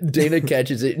 And Dana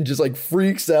catches it and just like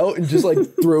freaks out and just like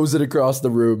throws it across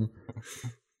the room.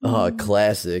 Oh,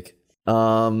 classic.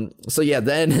 So yeah,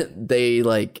 then they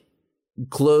like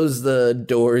close the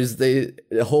doors.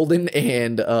 Holden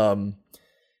and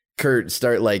Kurt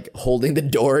start like holding the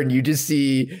door, and you just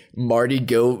see Marty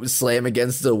go slam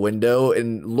against the window,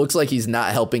 and looks like he's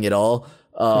not helping at all.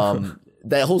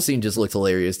 That whole scene just looked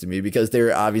hilarious to me because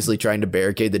they're obviously trying to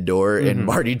barricade the door, and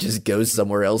Marty just goes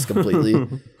somewhere else completely.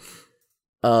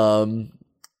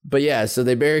 But yeah, so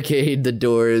they barricade the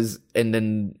doors, and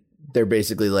then they're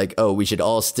basically like, oh, we should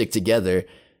all stick together.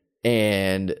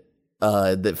 And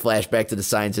the flashback to the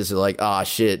scientists are like, oh,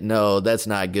 shit, no, that's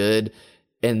not good.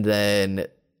 And then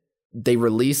they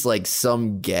release like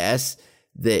some gas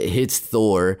that hits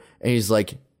Thor. And he's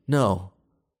like, no,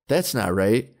 that's not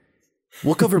right.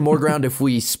 We'll cover more ground if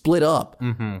we split up.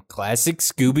 Classic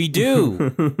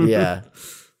Scooby-Doo. Yeah.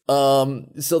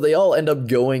 So they all end up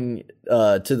going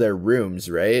to their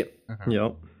rooms, right?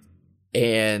 Yep.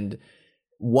 And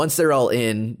once they're all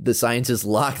in, the scientists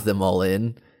lock them all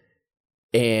in,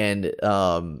 and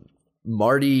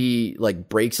Marty like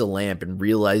breaks a lamp and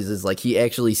realizes like he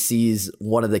actually sees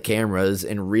one of the cameras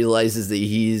and realizes that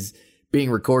he's being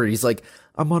recorded. He's like,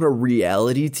 I'm on a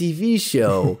reality TV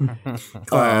show.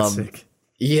 Classic.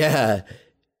 Yeah.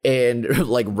 And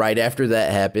like right after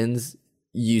that happens,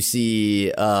 you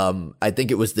see, I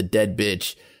think it was the dead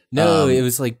bitch. No, it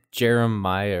was like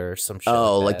Jeremiah or some shit.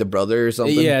 Oh, like like the brother or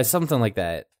something? Yeah, something like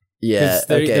that. Yeah,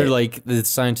 they're like, the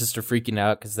scientists are freaking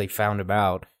out because they found him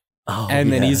out. Oh,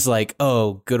 and then he's like,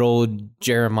 oh, good old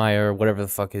Jeremiah or whatever the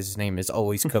fuck his name is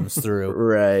always comes through.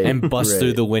 Right. And busts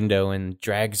through the window and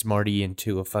drags Marty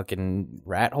into a fucking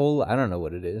rat hole. I don't know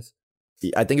what it is.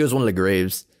 I think it was one of the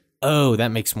graves. Oh, that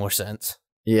makes more sense.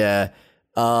 Yeah.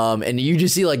 And you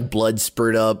just see like blood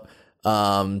spurt up.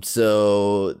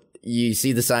 So you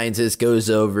see the scientist goes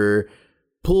over,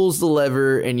 pulls the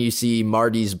lever, and you see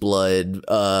Marty's blood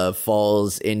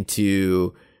falls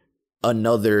into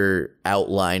another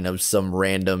outline of some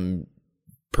random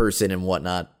person and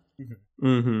whatnot.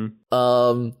 And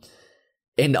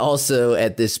also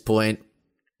at this point,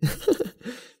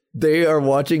 they are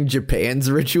watching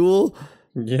Japan's ritual,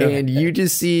 and you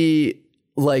just see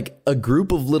like a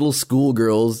group of little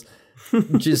schoolgirls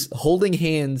just holding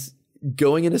hands,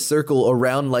 going in a circle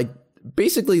around like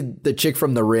basically the chick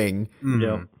from The Ring.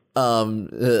 Yeah.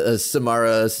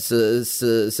 Samara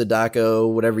Sadako,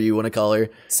 whatever you want to call her.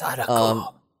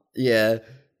 Sadako. Yeah,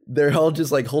 they're all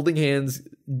just like holding hands,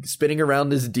 spinning around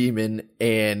this demon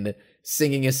and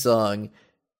singing a song,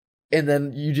 and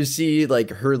then you just see like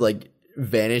her like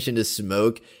vanish into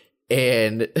smoke,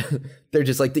 and they're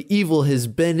just like, the evil has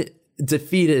been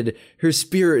defeated. Her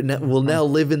spirit will now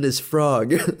live in this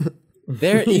frog.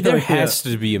 There has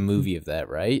to be a movie of that,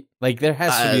 right? Like there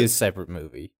has to be a separate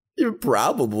movie.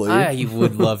 Probably. I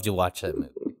would love to watch that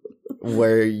movie.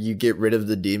 Where you get rid of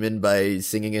the demon by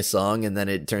singing a song and then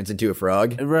it turns into a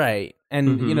frog. Right.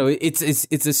 And you know, it's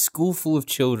a school full of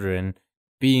children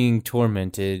being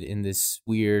tormented in this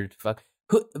weird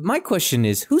my question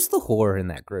is, who's the whore in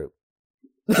that group?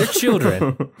 They're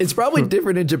children. It's probably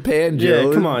different in Japan, Joe.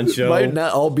 Yeah, come on, Joe. It might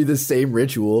not all be the same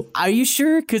ritual. Are you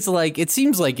sure? Because like it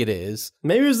seems like it is.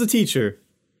 Maybe it was the teacher.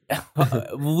 There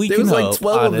was like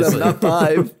 12 honestly. of them, not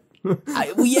 5.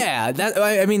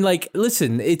 I mean, like,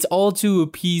 listen, it's all to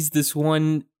appease this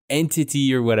one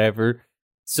entity or whatever.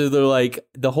 So they're like,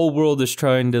 the whole world is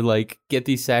trying to like get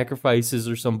these sacrifices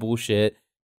or some bullshit.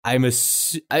 I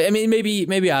mean,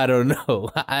 maybe I don't know.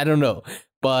 I don't know.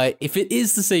 But if it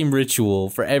is the same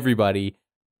ritual for everybody,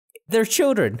 they're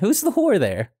children. Who's the whore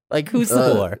there? Like, who's the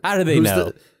whore? How do they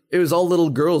know? It was all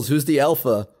little girls. Who's the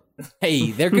alpha?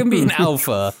 Hey, there can be an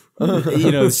alpha.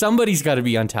 You know, somebody's got to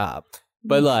be on top.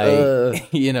 But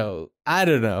like, you know, I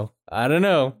don't know.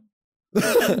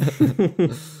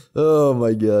 Oh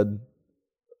my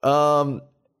god.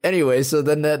 Anyway, so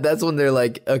then that's when they're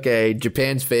like, okay,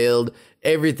 Japan's failed.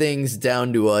 Everything's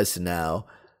down to us now.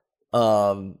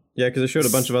 Yeah, because it showed a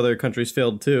bunch of other countries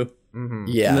failed too. Mm-hmm.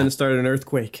 Yeah. And then it started an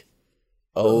earthquake.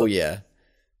 Oh yeah.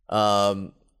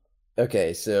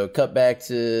 Okay, so cut back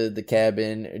to the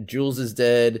cabin. Jules is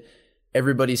dead.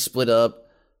 Everybody's split up.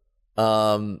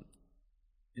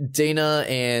 Dana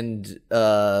and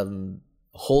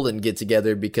Holden get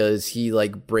together because he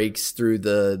like breaks through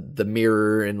the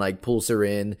mirror and like pulls her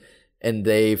in, and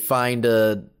they find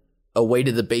a way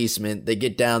to the basement. They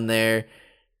get down there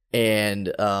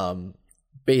and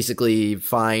basically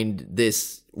find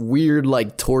this weird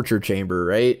like torture chamber,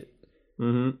 right?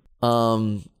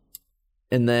 Mm-hmm.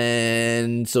 And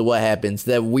then so what happens?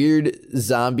 That weird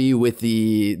zombie with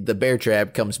the bear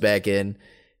trap comes back in,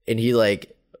 and he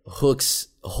like hooks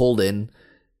Holden,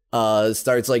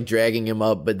 starts like dragging him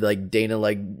up, but like Dana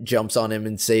like jumps on him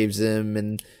and saves him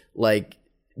and like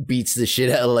beats the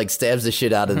shit out, like stabs the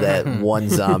shit out of that one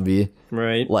zombie.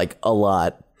 Right. Like a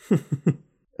lot.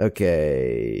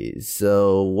 Okay,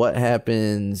 so what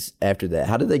happens after that?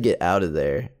 How did they get out of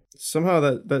there? Somehow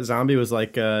that zombie was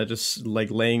like just like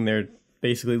laying there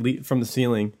basically from the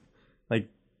ceiling, like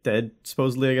dead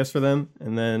supposedly, I guess, for them.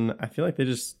 And then I feel like they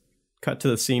just cut to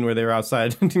the scene where they were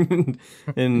outside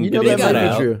and you know, that might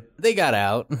be true. They got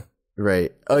out.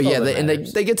 Right. Oh yeah,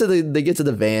 they get to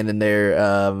the van and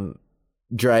they're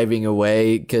driving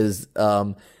away because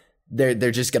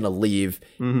they're just gonna leave.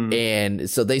 Mm-hmm. And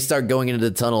so they start going into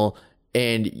the tunnel,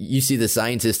 and you see the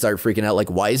scientists start freaking out,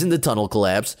 like, why isn't the tunnel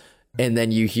collapse? And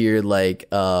then you hear like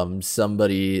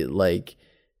somebody like,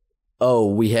 oh,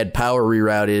 we had power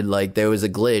rerouted, like there was a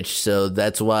glitch, so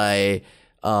that's why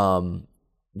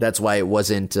it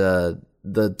wasn't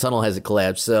the tunnel hasn't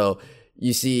collapsed. So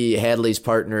you see Hadley's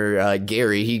partner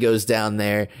Gary, he goes down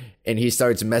there and he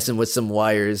starts messing with some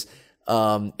wires,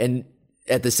 and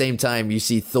at the same time you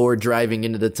see Thor driving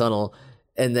into the tunnel,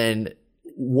 and then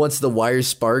once the wires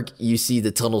spark, you see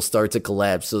the tunnel start to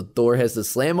collapse. So Thor has to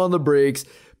slam on the brakes,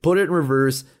 put it in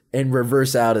reverse, and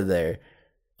reverse out of there.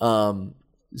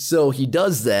 So he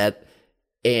does that,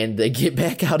 and they get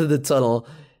back out of the tunnel,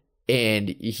 and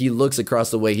he looks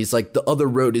across the way. He's like, the other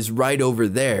road is right over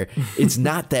there. It's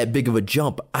not that big of a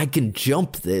jump. I can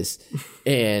jump this.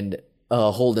 And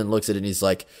Holden looks at it, and he's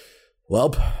like,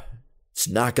 well, it's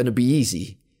not going to be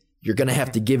easy. You're going to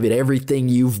have to give it everything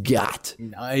you've got.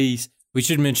 Nice. We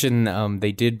should mention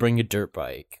they did bring a dirt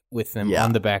bike with them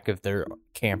on the back of their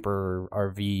camper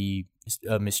RV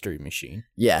mystery machine.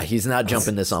 Yeah, he's not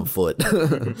jumping this on foot.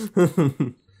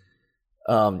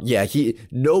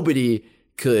 Nobody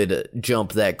could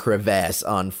jump that crevasse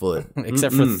on foot.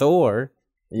 Except for Thor.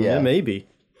 Yeah, maybe.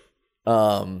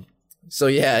 So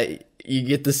yeah, you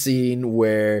get the scene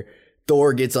where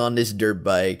Thor gets on this dirt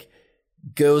bike,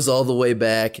 goes all the way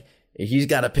back, and he's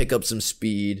got to pick up some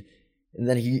speed, and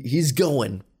then he's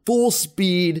going full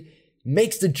speed,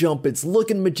 makes the jump. It's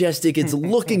looking majestic. It's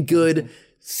looking good.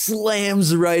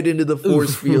 slams right into the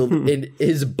force field, and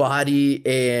his body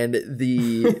and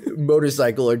the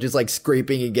motorcycle are just like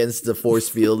scraping against the force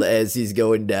field as he's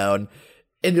going down.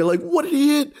 And you're like, what did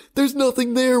he hit? There's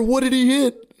nothing there. What did he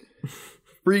hit?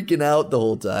 Freaking out the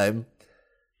whole time.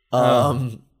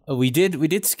 We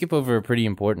did skip over a pretty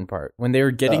important part. When they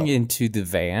were getting into the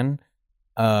van,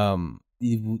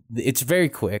 it's very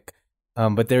quick.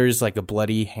 But there is like a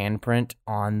bloody handprint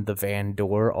on the van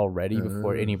door already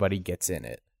before anybody gets in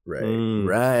it.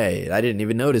 Right. I didn't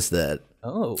even notice that.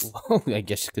 Oh, I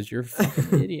guess because you're a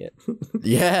fucking idiot.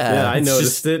 Yeah. I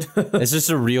noticed it. It's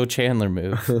just a real Chandler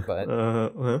move.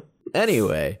 But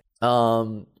anyway,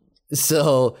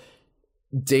 so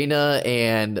Dana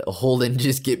and Holden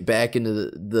just get back into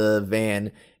the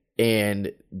van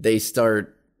and they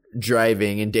start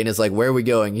driving. And Dana's like, where are we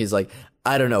going? He's like,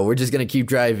 I don't know. We're just going to keep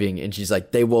driving. And she's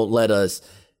like, they won't let us.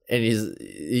 And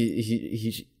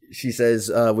she says,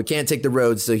 we can't take the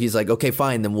road. So he's like, okay,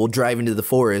 fine. Then we'll drive into the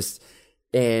forest.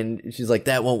 And she's like,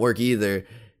 that won't work either.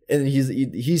 And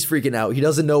he's freaking out. He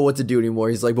doesn't know what to do anymore.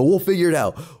 He's like, but we'll figure it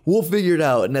out. We'll figure it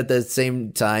out. And at the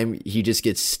same time, he just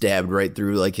gets stabbed right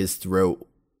through like his throat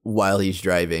while he's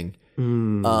driving.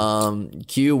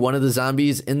 Cue one of the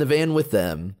zombies in the van with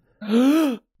them.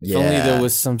 If only there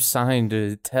was some sign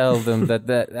to tell them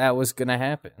that was gonna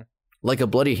happen, like a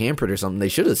bloody handprint or something. They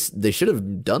should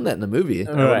have done that in the movie.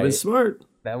 That would have been smart.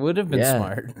 That would have been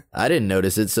smart. I didn't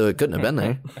notice it, so it couldn't have been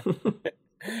there.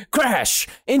 Crash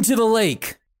into the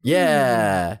lake.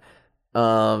 Yeah.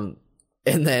 And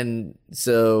then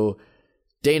so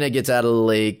Dana gets out of the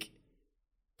lake,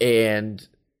 and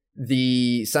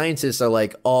the scientists are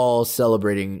like all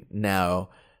celebrating now.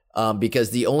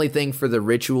 Because the only thing for the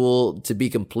ritual to be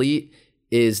complete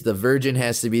is the virgin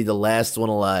has to be the last one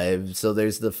alive. So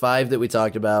there's the 5 that we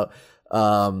talked about.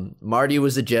 Marty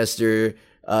was a jester,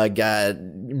 got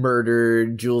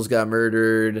murdered. Jules got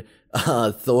murdered.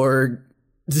 Thor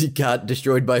got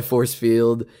destroyed by force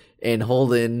field, and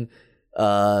Holden,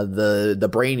 the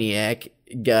brainiac,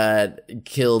 got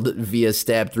killed via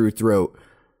stab through throat.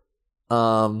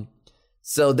 So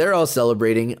they're all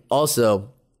celebrating.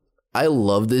 Also, I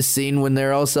love this scene when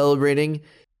they're all celebrating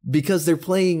because they're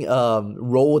playing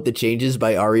Roll with the Changes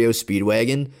by REO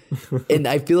Speedwagon. And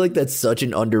I feel like that's such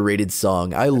an underrated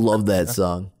song. I love that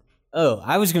song. Oh,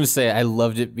 I was going to say I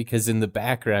loved it because in the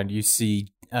background you see,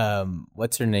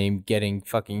 what's her name, getting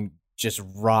fucking just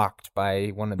rocked by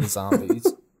one of the zombies.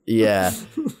 Yeah.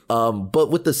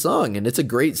 But with the song, and it's a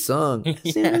great song.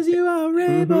 As you are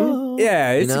rebel.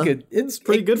 Yeah, it's good. It's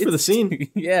pretty good for the scene.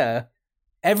 Yeah.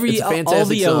 All the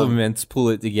song. elements pull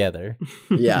it together.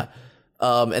 Yeah.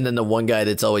 And then the one guy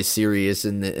that's always serious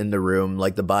in the room,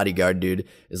 like the bodyguard dude,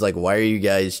 is like, why are you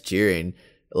guys cheering?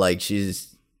 Like,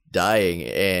 she's dying.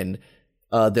 And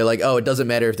they're like, oh, it doesn't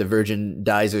matter if the virgin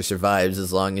dies or survives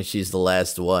as long as she's the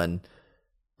last one.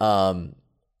 And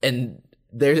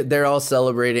they're all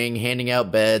celebrating, handing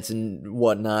out bets and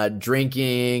whatnot,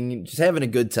 drinking, just having a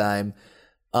good time.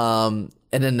 And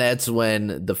then that's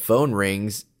when the phone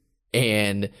rings.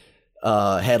 And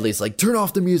Hadley's like, turn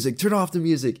off the music.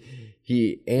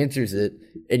 He answers it,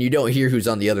 and you don't hear who's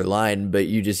on the other line, but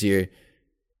you just hear,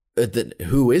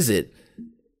 who is it?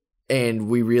 And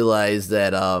we realize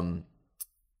that,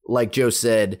 like Joe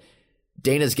said,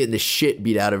 Dana's getting the shit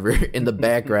beat out of her in the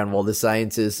background while the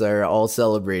scientists are all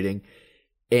celebrating.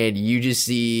 And you just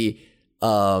see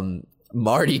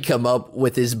Marty come up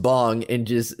with his bong and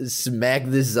just smack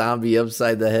this zombie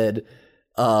upside the head.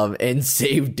 And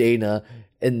save Dana,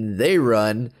 and they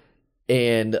run,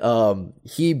 and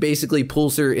he basically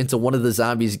pulls her into one of the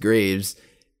zombies' graves,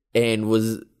 and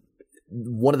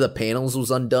one of the panels was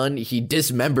undone. He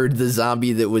dismembered the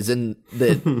zombie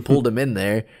that pulled him in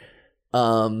there,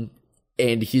 and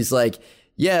he's like,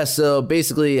 yeah, so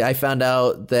basically I found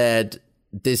out that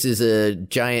this is a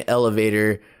giant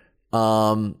elevator.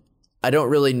 I don't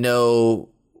really know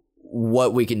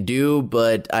what we can do,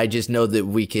 but I just know that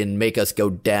we can make us go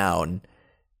down.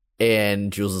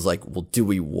 And Jules is like, well, do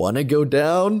we want to go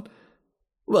down?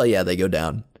 Well, yeah, they go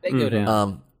down. They go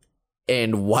down.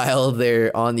 And while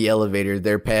they're on the elevator,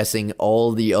 they're passing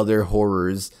all the other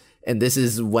horrors. And this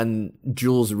is when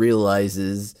Jules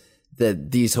realizes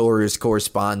that these horrors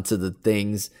correspond to the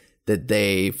things that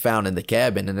they found in the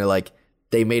cabin. And they're like,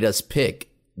 they made us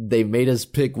pick. They made us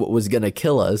pick what was going to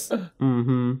kill us.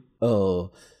 Mm-hmm.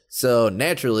 Oh, so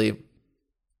naturally,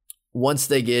 once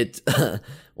they get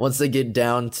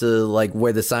down to like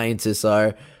where the scientists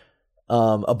are,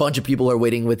 a bunch of people are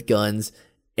waiting with guns,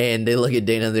 and they look at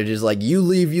Dana and they're just like, you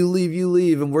leave,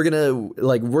 and we're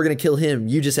gonna kill him.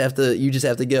 You just have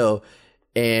to go.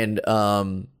 And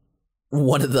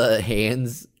one of the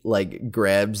hands like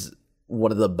grabs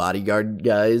one of the bodyguard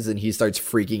guys and he starts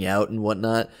freaking out and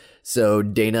whatnot. So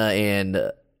Dana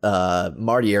and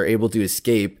Marty are able to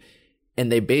escape,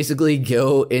 and they basically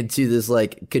go into this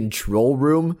like control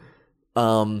room.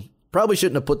 Probably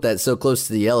shouldn't have put that so close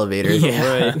to the elevator.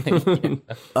 Right.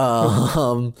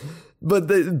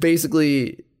 But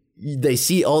basically they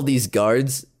see all these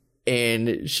guards,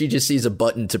 and she just sees a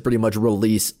button to pretty much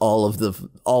release all of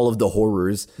the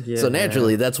horrors. Yeah. So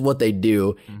naturally, that's what they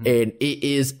do, and it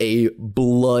is a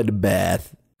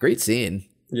bloodbath. Great scene.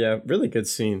 Yeah, really good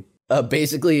scene.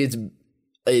 Basically,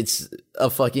 it's a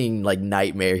fucking like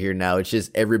nightmare here now. It's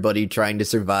just everybody trying to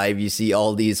survive. You see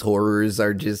all these horrors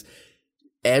are just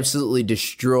absolutely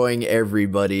destroying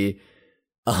everybody.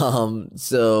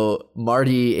 So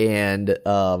Marty and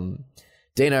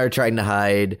Dana are trying to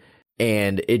hide,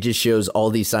 and it just shows all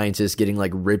these scientists getting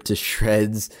like ripped to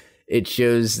shreds. It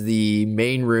shows the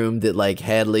main room that like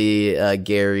Hadley,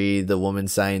 Gary, the woman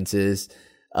scientist,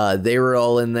 they were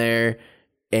all in there,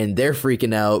 and they're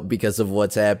freaking out because of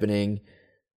what's happening.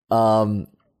 All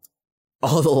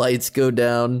the lights go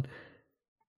down,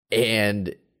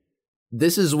 and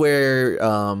this is where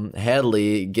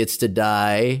Hadley gets to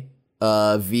die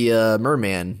via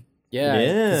Merman.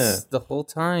 Yeah. 'Cause the whole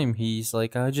time he's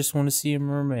like, I just want to see a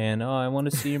merman. Oh, I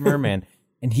want to see a merman.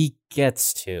 And he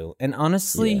gets to. And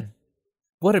honestly,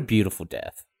 what a beautiful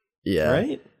death. Yeah.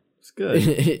 Right? It's good.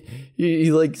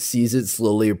 he like sees it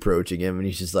slowly approaching him, and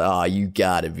he's just like, oh, you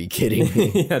gotta be kidding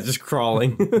me. Yeah, just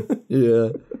crawling. Yeah.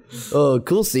 Oh,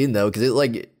 cool scene though, because it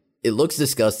looks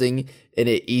disgusting, and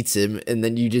it eats him, and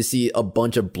then you just see a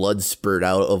bunch of blood spurt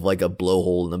out of like a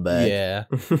blowhole in the back. Yeah.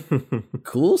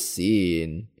 Cool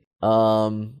scene.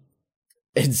 And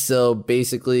so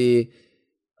basically,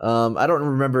 I don't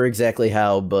remember exactly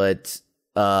how, but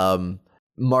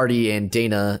Marty and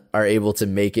Dana are able to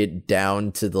make it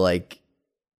down to the like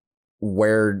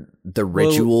where the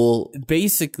ritual. Well,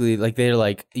 basically, like they're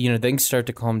like, things start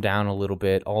to calm down a little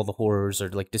bit. All the horrors are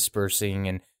like dispersing,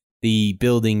 and the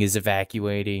building is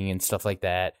evacuating and stuff like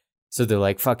that. So they're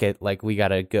like, fuck it, like we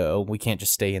gotta go. We can't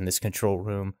just stay in this control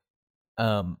room.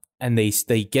 And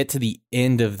they get to the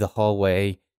end of the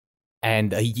hallway,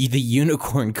 and the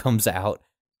unicorn comes out.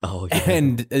 Oh, yeah.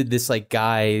 And this like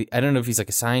guy, I don't know if he's like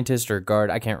a scientist or a guard,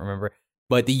 I can't remember,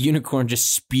 but the unicorn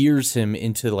just spears him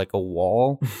into like a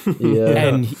wall. Yeah.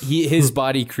 And his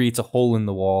body creates a hole in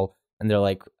the wall, and they're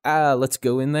like, let's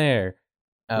go in there.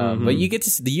 But you get to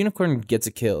see the unicorn gets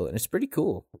a kill, and it's pretty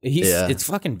cool. It's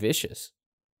fucking vicious.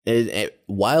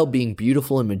 While being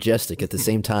beautiful and majestic at the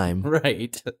same time.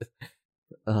 Right.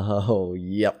 Oh,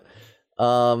 yep.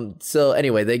 So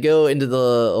anyway, they go into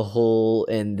the hole,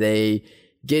 and they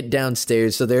get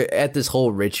downstairs. So they're at this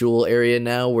whole ritual area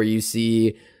now where you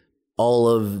see all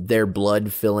of their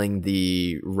blood filling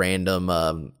the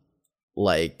random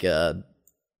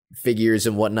figures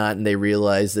and whatnot, and they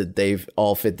realize that they've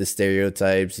all fit the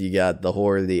stereotypes. You got the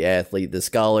whore, the athlete, the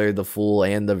scholar, the fool,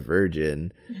 and the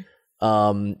virgin.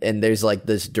 And there's like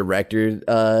this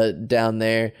director down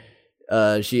there.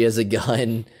 She has a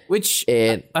gun. Which,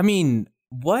 and I mean,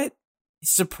 what?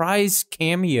 Surprise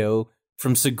cameo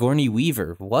from Sigourney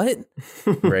Weaver. What?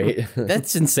 Right.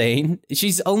 That's insane.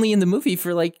 She's only in the movie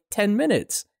for like 10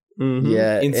 minutes. Mm-hmm.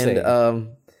 Yeah. Insane.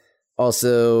 And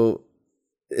also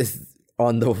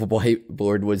on the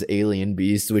whiteboard was Alien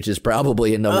Beast, which is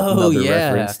probably another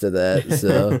reference to that.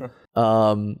 So,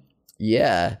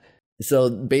 yeah. So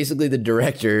basically the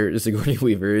director, Sigourney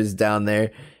Weaver, is down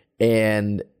there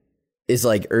and is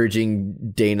like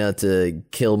urging Dana to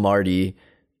kill Marty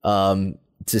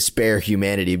to spare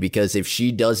humanity, because if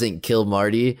she doesn't kill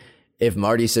Marty, if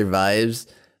Marty survives,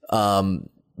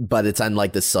 by the time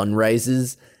like the sun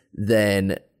rises,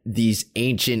 then these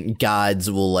ancient gods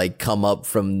will like come up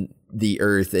from the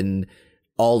earth and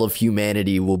all of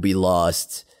humanity will be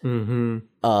lost. Mm-hmm.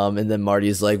 And then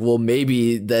Marty's like, well,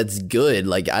 maybe that's good.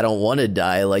 Like, I don't want to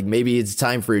die. Like, maybe it's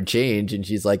time for a change. And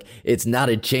she's like, it's not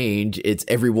a change. It's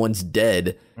everyone's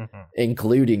dead,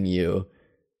 including you.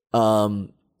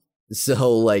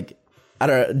 So like, I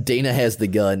don't know, Dana has the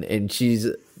gun and she's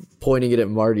pointing it at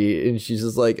Marty and she's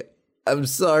just like, I'm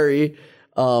sorry.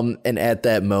 And at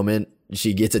that moment,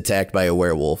 she gets attacked by a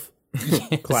werewolf.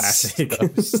 Classic.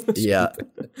 Yeah.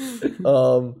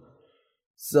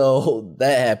 So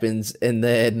that happens, and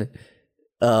then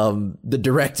the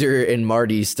director and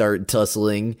Marty start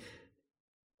tussling,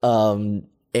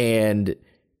 and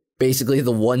basically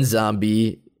the one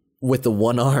zombie with the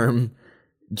one arm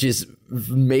just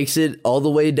makes it all the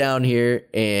way down here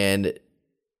and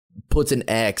puts an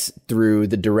axe through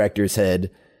the director's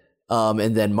head.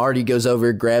 And then Marty goes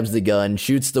over, grabs the gun,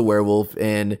 shoots the werewolf,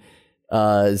 and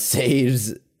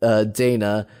saves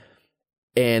Dana,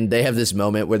 and they have this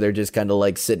moment where they're just kind of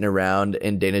like sitting around,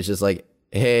 and Dana's just like,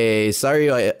 "Hey, sorry,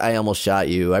 I almost shot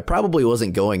you. I probably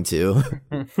wasn't going to."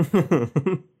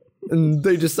 And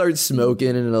they just start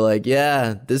smoking, and they're like,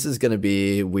 "Yeah, this is gonna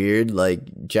be weird. Like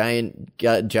giant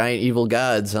evil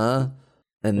gods, huh?"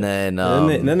 And then,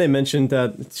 and then they mentioned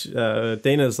that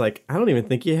Dana's like, "I don't even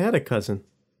think you had a cousin."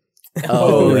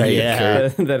 oh right, yeah.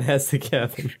 That has the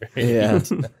cabin. yeah,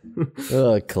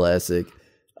 oh, classic.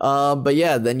 But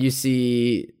yeah, then you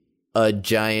see a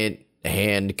giant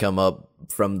hand come up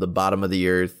from the bottom of the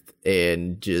earth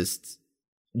and just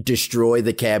destroy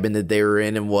the cabin that they were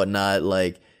in and whatnot,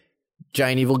 like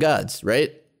giant evil gods,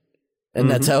 right? And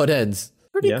that's how it ends.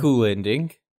 Pretty cool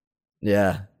ending.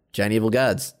 Yeah, giant evil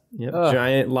gods. Yep.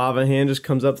 Giant lava hand just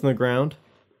comes up from the ground.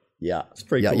 Yeah, It's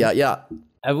pretty cool. Yeah.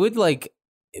 I would like,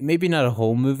 maybe not a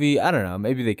whole movie. I don't know.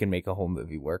 Maybe they can make a whole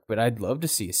movie work, but I'd love to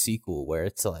see a sequel where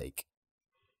it's like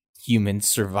humans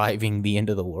surviving the end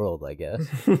of the world, I guess.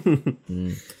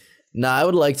 No, I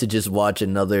would like to just watch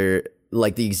another,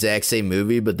 like the exact same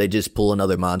movie, but they just pull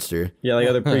another monster. Yeah, like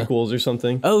other prequels or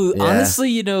something. Oh, Yeah.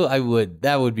 honestly, I would.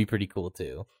 That would be pretty cool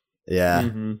too. Yeah.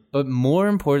 Mm-hmm. But more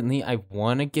importantly, I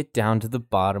want to get down to the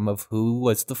bottom of who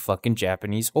was the fucking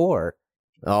Japanese whore.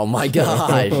 Oh my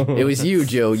gosh. It was you,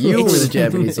 Joe. You were the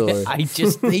Japanese whore. I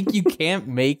just think you can't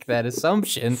make that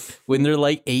assumption when they're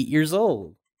like 8 years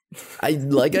old.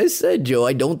 Like I said, Joe,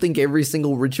 I don't think every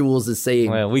single ritual is the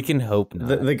same. Well, we can hope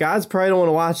not. The gods probably don't want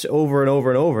to watch over and over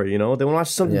and over, you know? They want to watch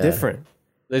something Yeah. different.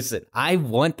 Listen, I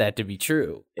want that to be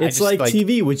true. It's like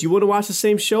TV. Would you want to watch the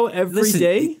same show every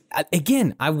day?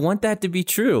 Again, I want that to be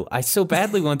true. I so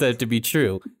badly want that to be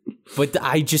true. But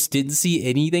I just didn't see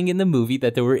anything in the movie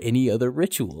that there were any other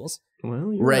rituals.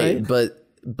 Well, you're Right,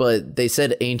 but they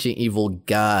said ancient evil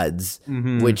gods,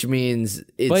 which means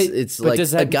it's but like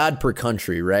does a that- god per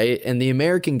country, right? And the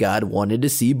American god wanted to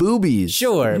see boobies.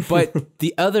 Sure, but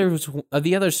the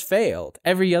others failed.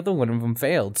 Every other one of them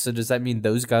failed. So does that mean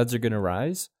those gods are going to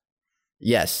rise?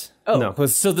 Yes. Oh, No. well,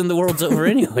 so then the world's over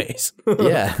anyways.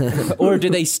 Yeah. Or do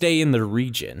they stay in the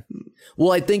region?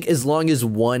 Well, I think as long as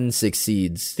one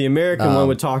succeeds, The American one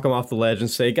would talk them off the ledge and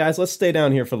say, guys, let's stay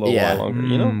down here for a little Yeah. while longer,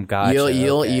 you know? Gotcha. you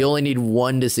okay. only need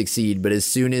one to succeed. But as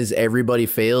soon as everybody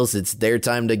fails, it's their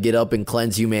time to get up and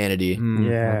cleanse humanity.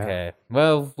 Yeah. Okay.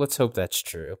 Well, let's hope that's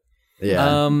true.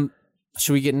 Yeah.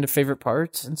 Should we get into favorite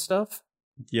parts and stuff?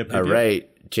 Yep. All right.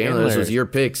 Chandler, this was your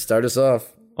pick. Start us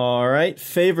off. All right.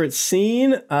 Favorite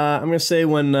scene? I'm going to say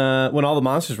when all the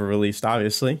monsters were released,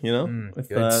 obviously, you know? With,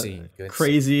 good scene. Good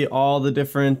crazy, all the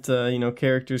different,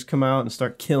 characters come out and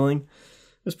start killing.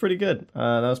 It was pretty good.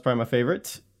 That was probably my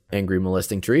favorite. Angry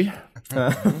molesting tree.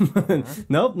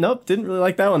 Nope. Didn't really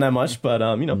like that one that much, but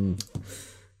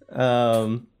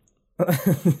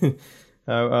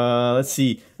let's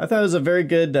see. I thought it was a very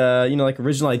good,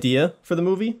 original idea for the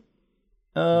movie.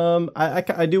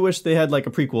 I do wish they had like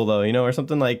a prequel though, or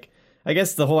something like. I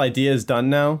guess the whole idea is done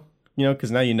now,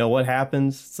 because now you know what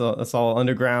happens. So that's all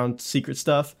underground secret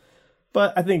stuff.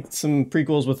 But I think some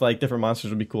prequels with like different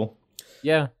monsters would be cool.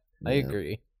 Yeah, I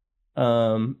agree. But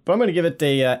I'm gonna give it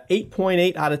a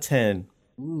 8.8 out of 10.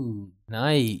 Ooh,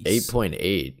 nice.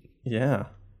 8.8. Yeah.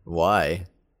 Why?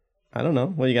 I don't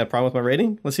know. Well, you got a problem with my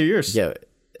rating? Let's hear yours. Yeah.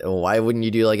 Why wouldn't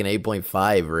you do like an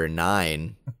 8.5 or a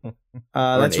 9?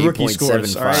 That's an rookie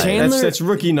scores. All right, 8.75. that's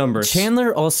rookie numbers.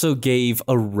 Chandler also gave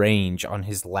a range on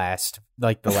his last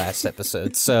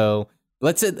episode, so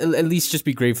let's at least just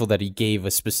be grateful that he gave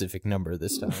a specific number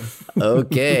this time.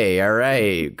 Okay. All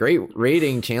right. Great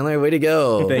rating, Chandler. Way to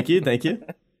go. Thank you. Your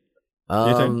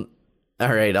turn.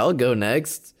 All right. I'll go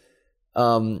next.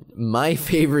 My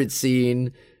favorite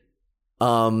scene.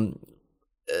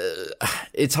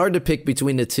 It's hard to pick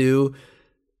between the two.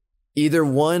 Either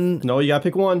one. No, you gotta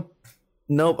pick one.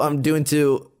 Nope. I'm doing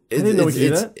two. I didn't know we could do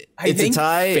that. It's a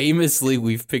tie. Famously,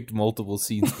 we've picked multiple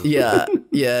scenes. Before. Yeah.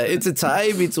 It's a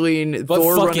tie between But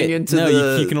Thor fuck running it. into no,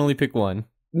 the. you can only pick one.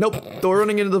 Nope. Thor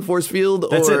running into the force field.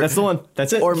 That's or, it. That's the one.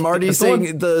 That's it. Or Marty That's the one.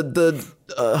 saying the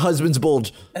husband's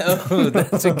bulge. Oh,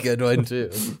 that's a good one too.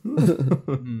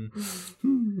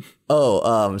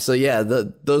 So yeah,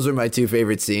 those are my two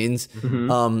favorite scenes.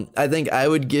 I think I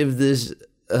would give this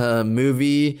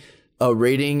movie a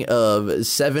rating of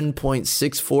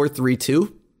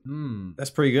 7.6432. That's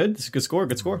pretty good. It's a good score.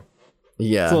 Good score. It's a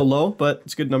Yeah. little low, but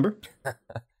it's a good number.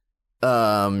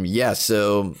 Yeah,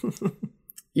 so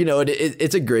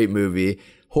it's a great movie.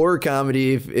 Horror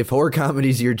comedy. If horror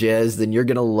comedy's your jazz, then you're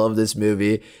gonna love this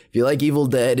movie. If you like Evil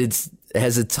Dead, it's It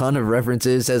has a ton of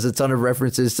references,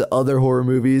 to other horror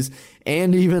movies,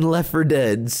 and even Left 4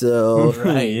 Dead. So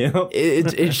Right. Yep.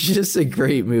 it's just a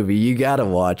great movie. You gotta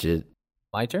watch it.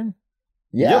 My turn?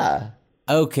 Yeah.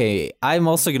 Okay, I'm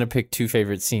also going to pick two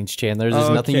favorite scenes, Chandler. There's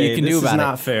nothing you can do this about is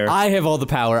not it. fair. I have all the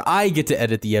power. I get to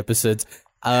edit the episodes.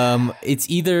 It's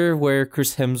either where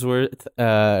Chris Hemsworth,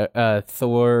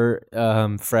 Thor,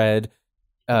 Fred,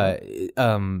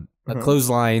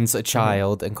 clotheslines a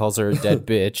child and calls her a dead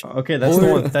bitch. Okay, that's the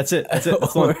one. That's it. That's the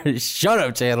one. Or, shut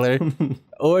up, Chandler.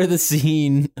 Or the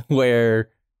scene where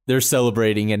they're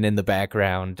celebrating and in the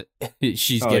background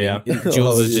she's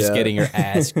Jules is just getting her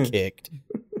ass kicked.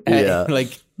 Yeah.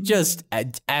 Like just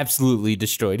absolutely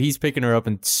destroyed. He's picking her up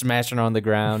and smashing her on the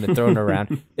ground and throwing her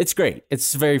around. It's great.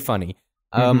 It's very funny.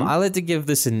 I like to give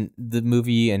the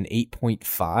movie an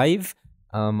 8.5.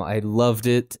 I loved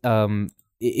it.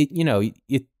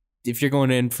 If you're going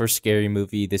in for a scary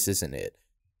movie, this isn't it.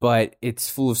 But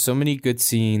it's full of so many good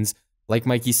scenes. Like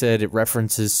Mikey said, it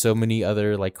references so many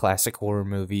other like classic horror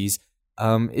movies.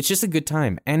 It's just a good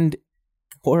time. And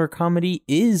horror comedy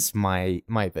is my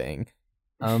thing.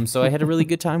 So I had a really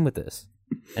good time with this.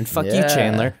 And fuck you,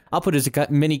 Chandler. I'll put as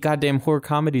many goddamn horror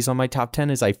comedies on my top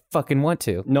 10 as I fucking want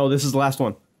to. No, this is the last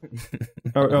one. Wait,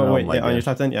 yeah, on your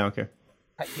top 10? Yeah, okay.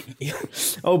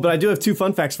 Oh, but I do have two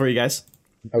fun facts for you guys.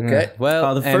 Okay.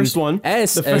 Well, The first one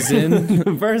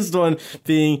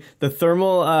being the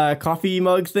thermal coffee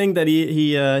mug thing that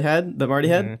he had, that Marty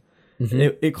had.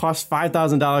 It cost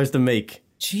 $5,000 to make.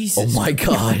 Jesus. Oh my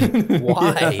God.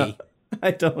 Why?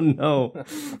 I don't know.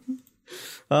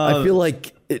 I feel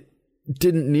like it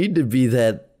didn't need to be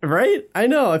that. Right? I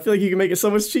know. I feel like you can make it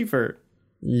so much cheaper.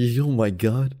 Oh my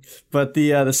God. But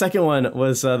the second one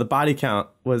was the body count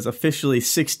was officially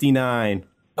 69.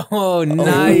 Oh,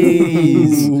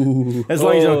 nice. As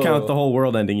long as you don't count the whole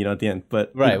world ending, at the end.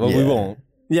 But Right, well, we won't.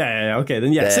 Yeah. Okay,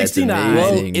 then That's 69.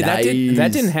 amazing. Well, that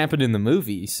Nice. didn't happen in the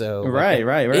movie, so Right.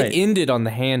 It ended on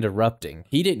the hand erupting.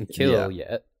 He didn't kill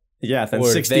yet. Yeah, then Or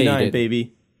they 69, did.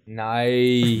 baby.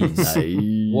 Nice.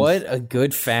 Nice. What a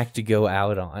good fact to go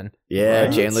out on. Yeah,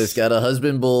 Right. Chandler's got a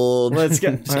husband bulge. Let's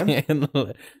get. Huh?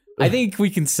 Chandler. I think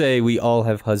we can say we all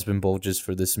have husband bulges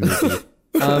for this movie.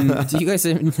 Do you guys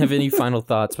have any final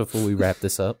thoughts before we wrap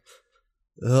this up?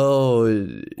 Oh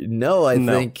no, I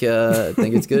think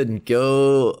it's good.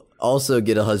 Go also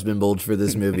get a husband bulge for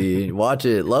this movie. Watch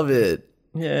it, love it.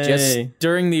 Yay. Just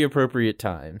during the appropriate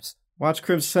times. Watch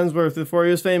Chris Hemsworth before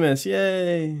he was famous.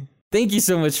 Yay. Thank you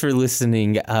so much for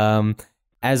listening.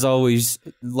 As always,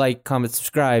 like, comment,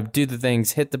 subscribe, do the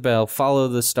things, hit the bell, follow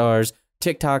the stars,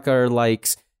 TikTok our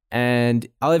likes, and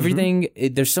everything.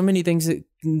 There's so many things in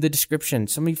the description,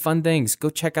 so many fun things. Go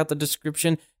check out the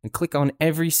description and click on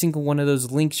every single one of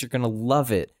those links. You're going to love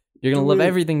it. You're going to love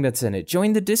everything that's in it.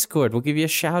 Join the Discord. We'll give you a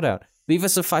shout out. Leave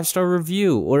us a 5-star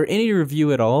review or any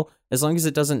review at all. As long as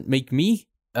it doesn't make me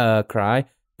cry,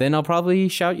 then I'll probably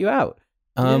shout you out.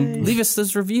 Leave us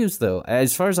those reviews, though.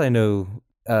 As far as I know,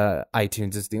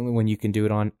 iTunes is the only one you can do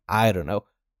it on. I don't know.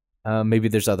 Maybe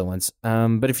there's other ones.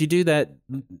 But if you do that,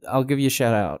 I'll give you a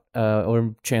shout out,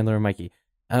 or Chandler or Mikey.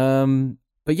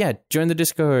 But yeah, join the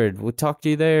Discord. We'll talk to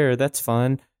you there. That's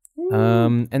fun.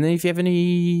 And then if you have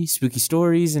any spooky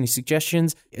stories, any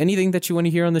suggestions, anything that you want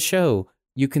to hear on the show,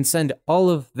 you can send all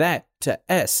of that to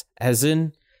S as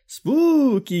in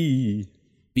Spooky.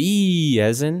 B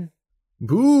as in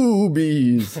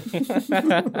Boobies.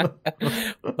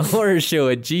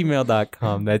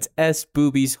 horrorshow@gmail.com. That's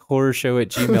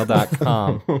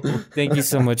sboobieshorrorshow@gmail.com. Thank you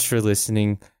so much for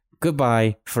listening.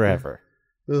 Goodbye forever.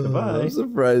 Goodbye. I'm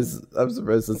surprised that's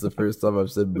the first time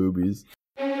I've said boobies.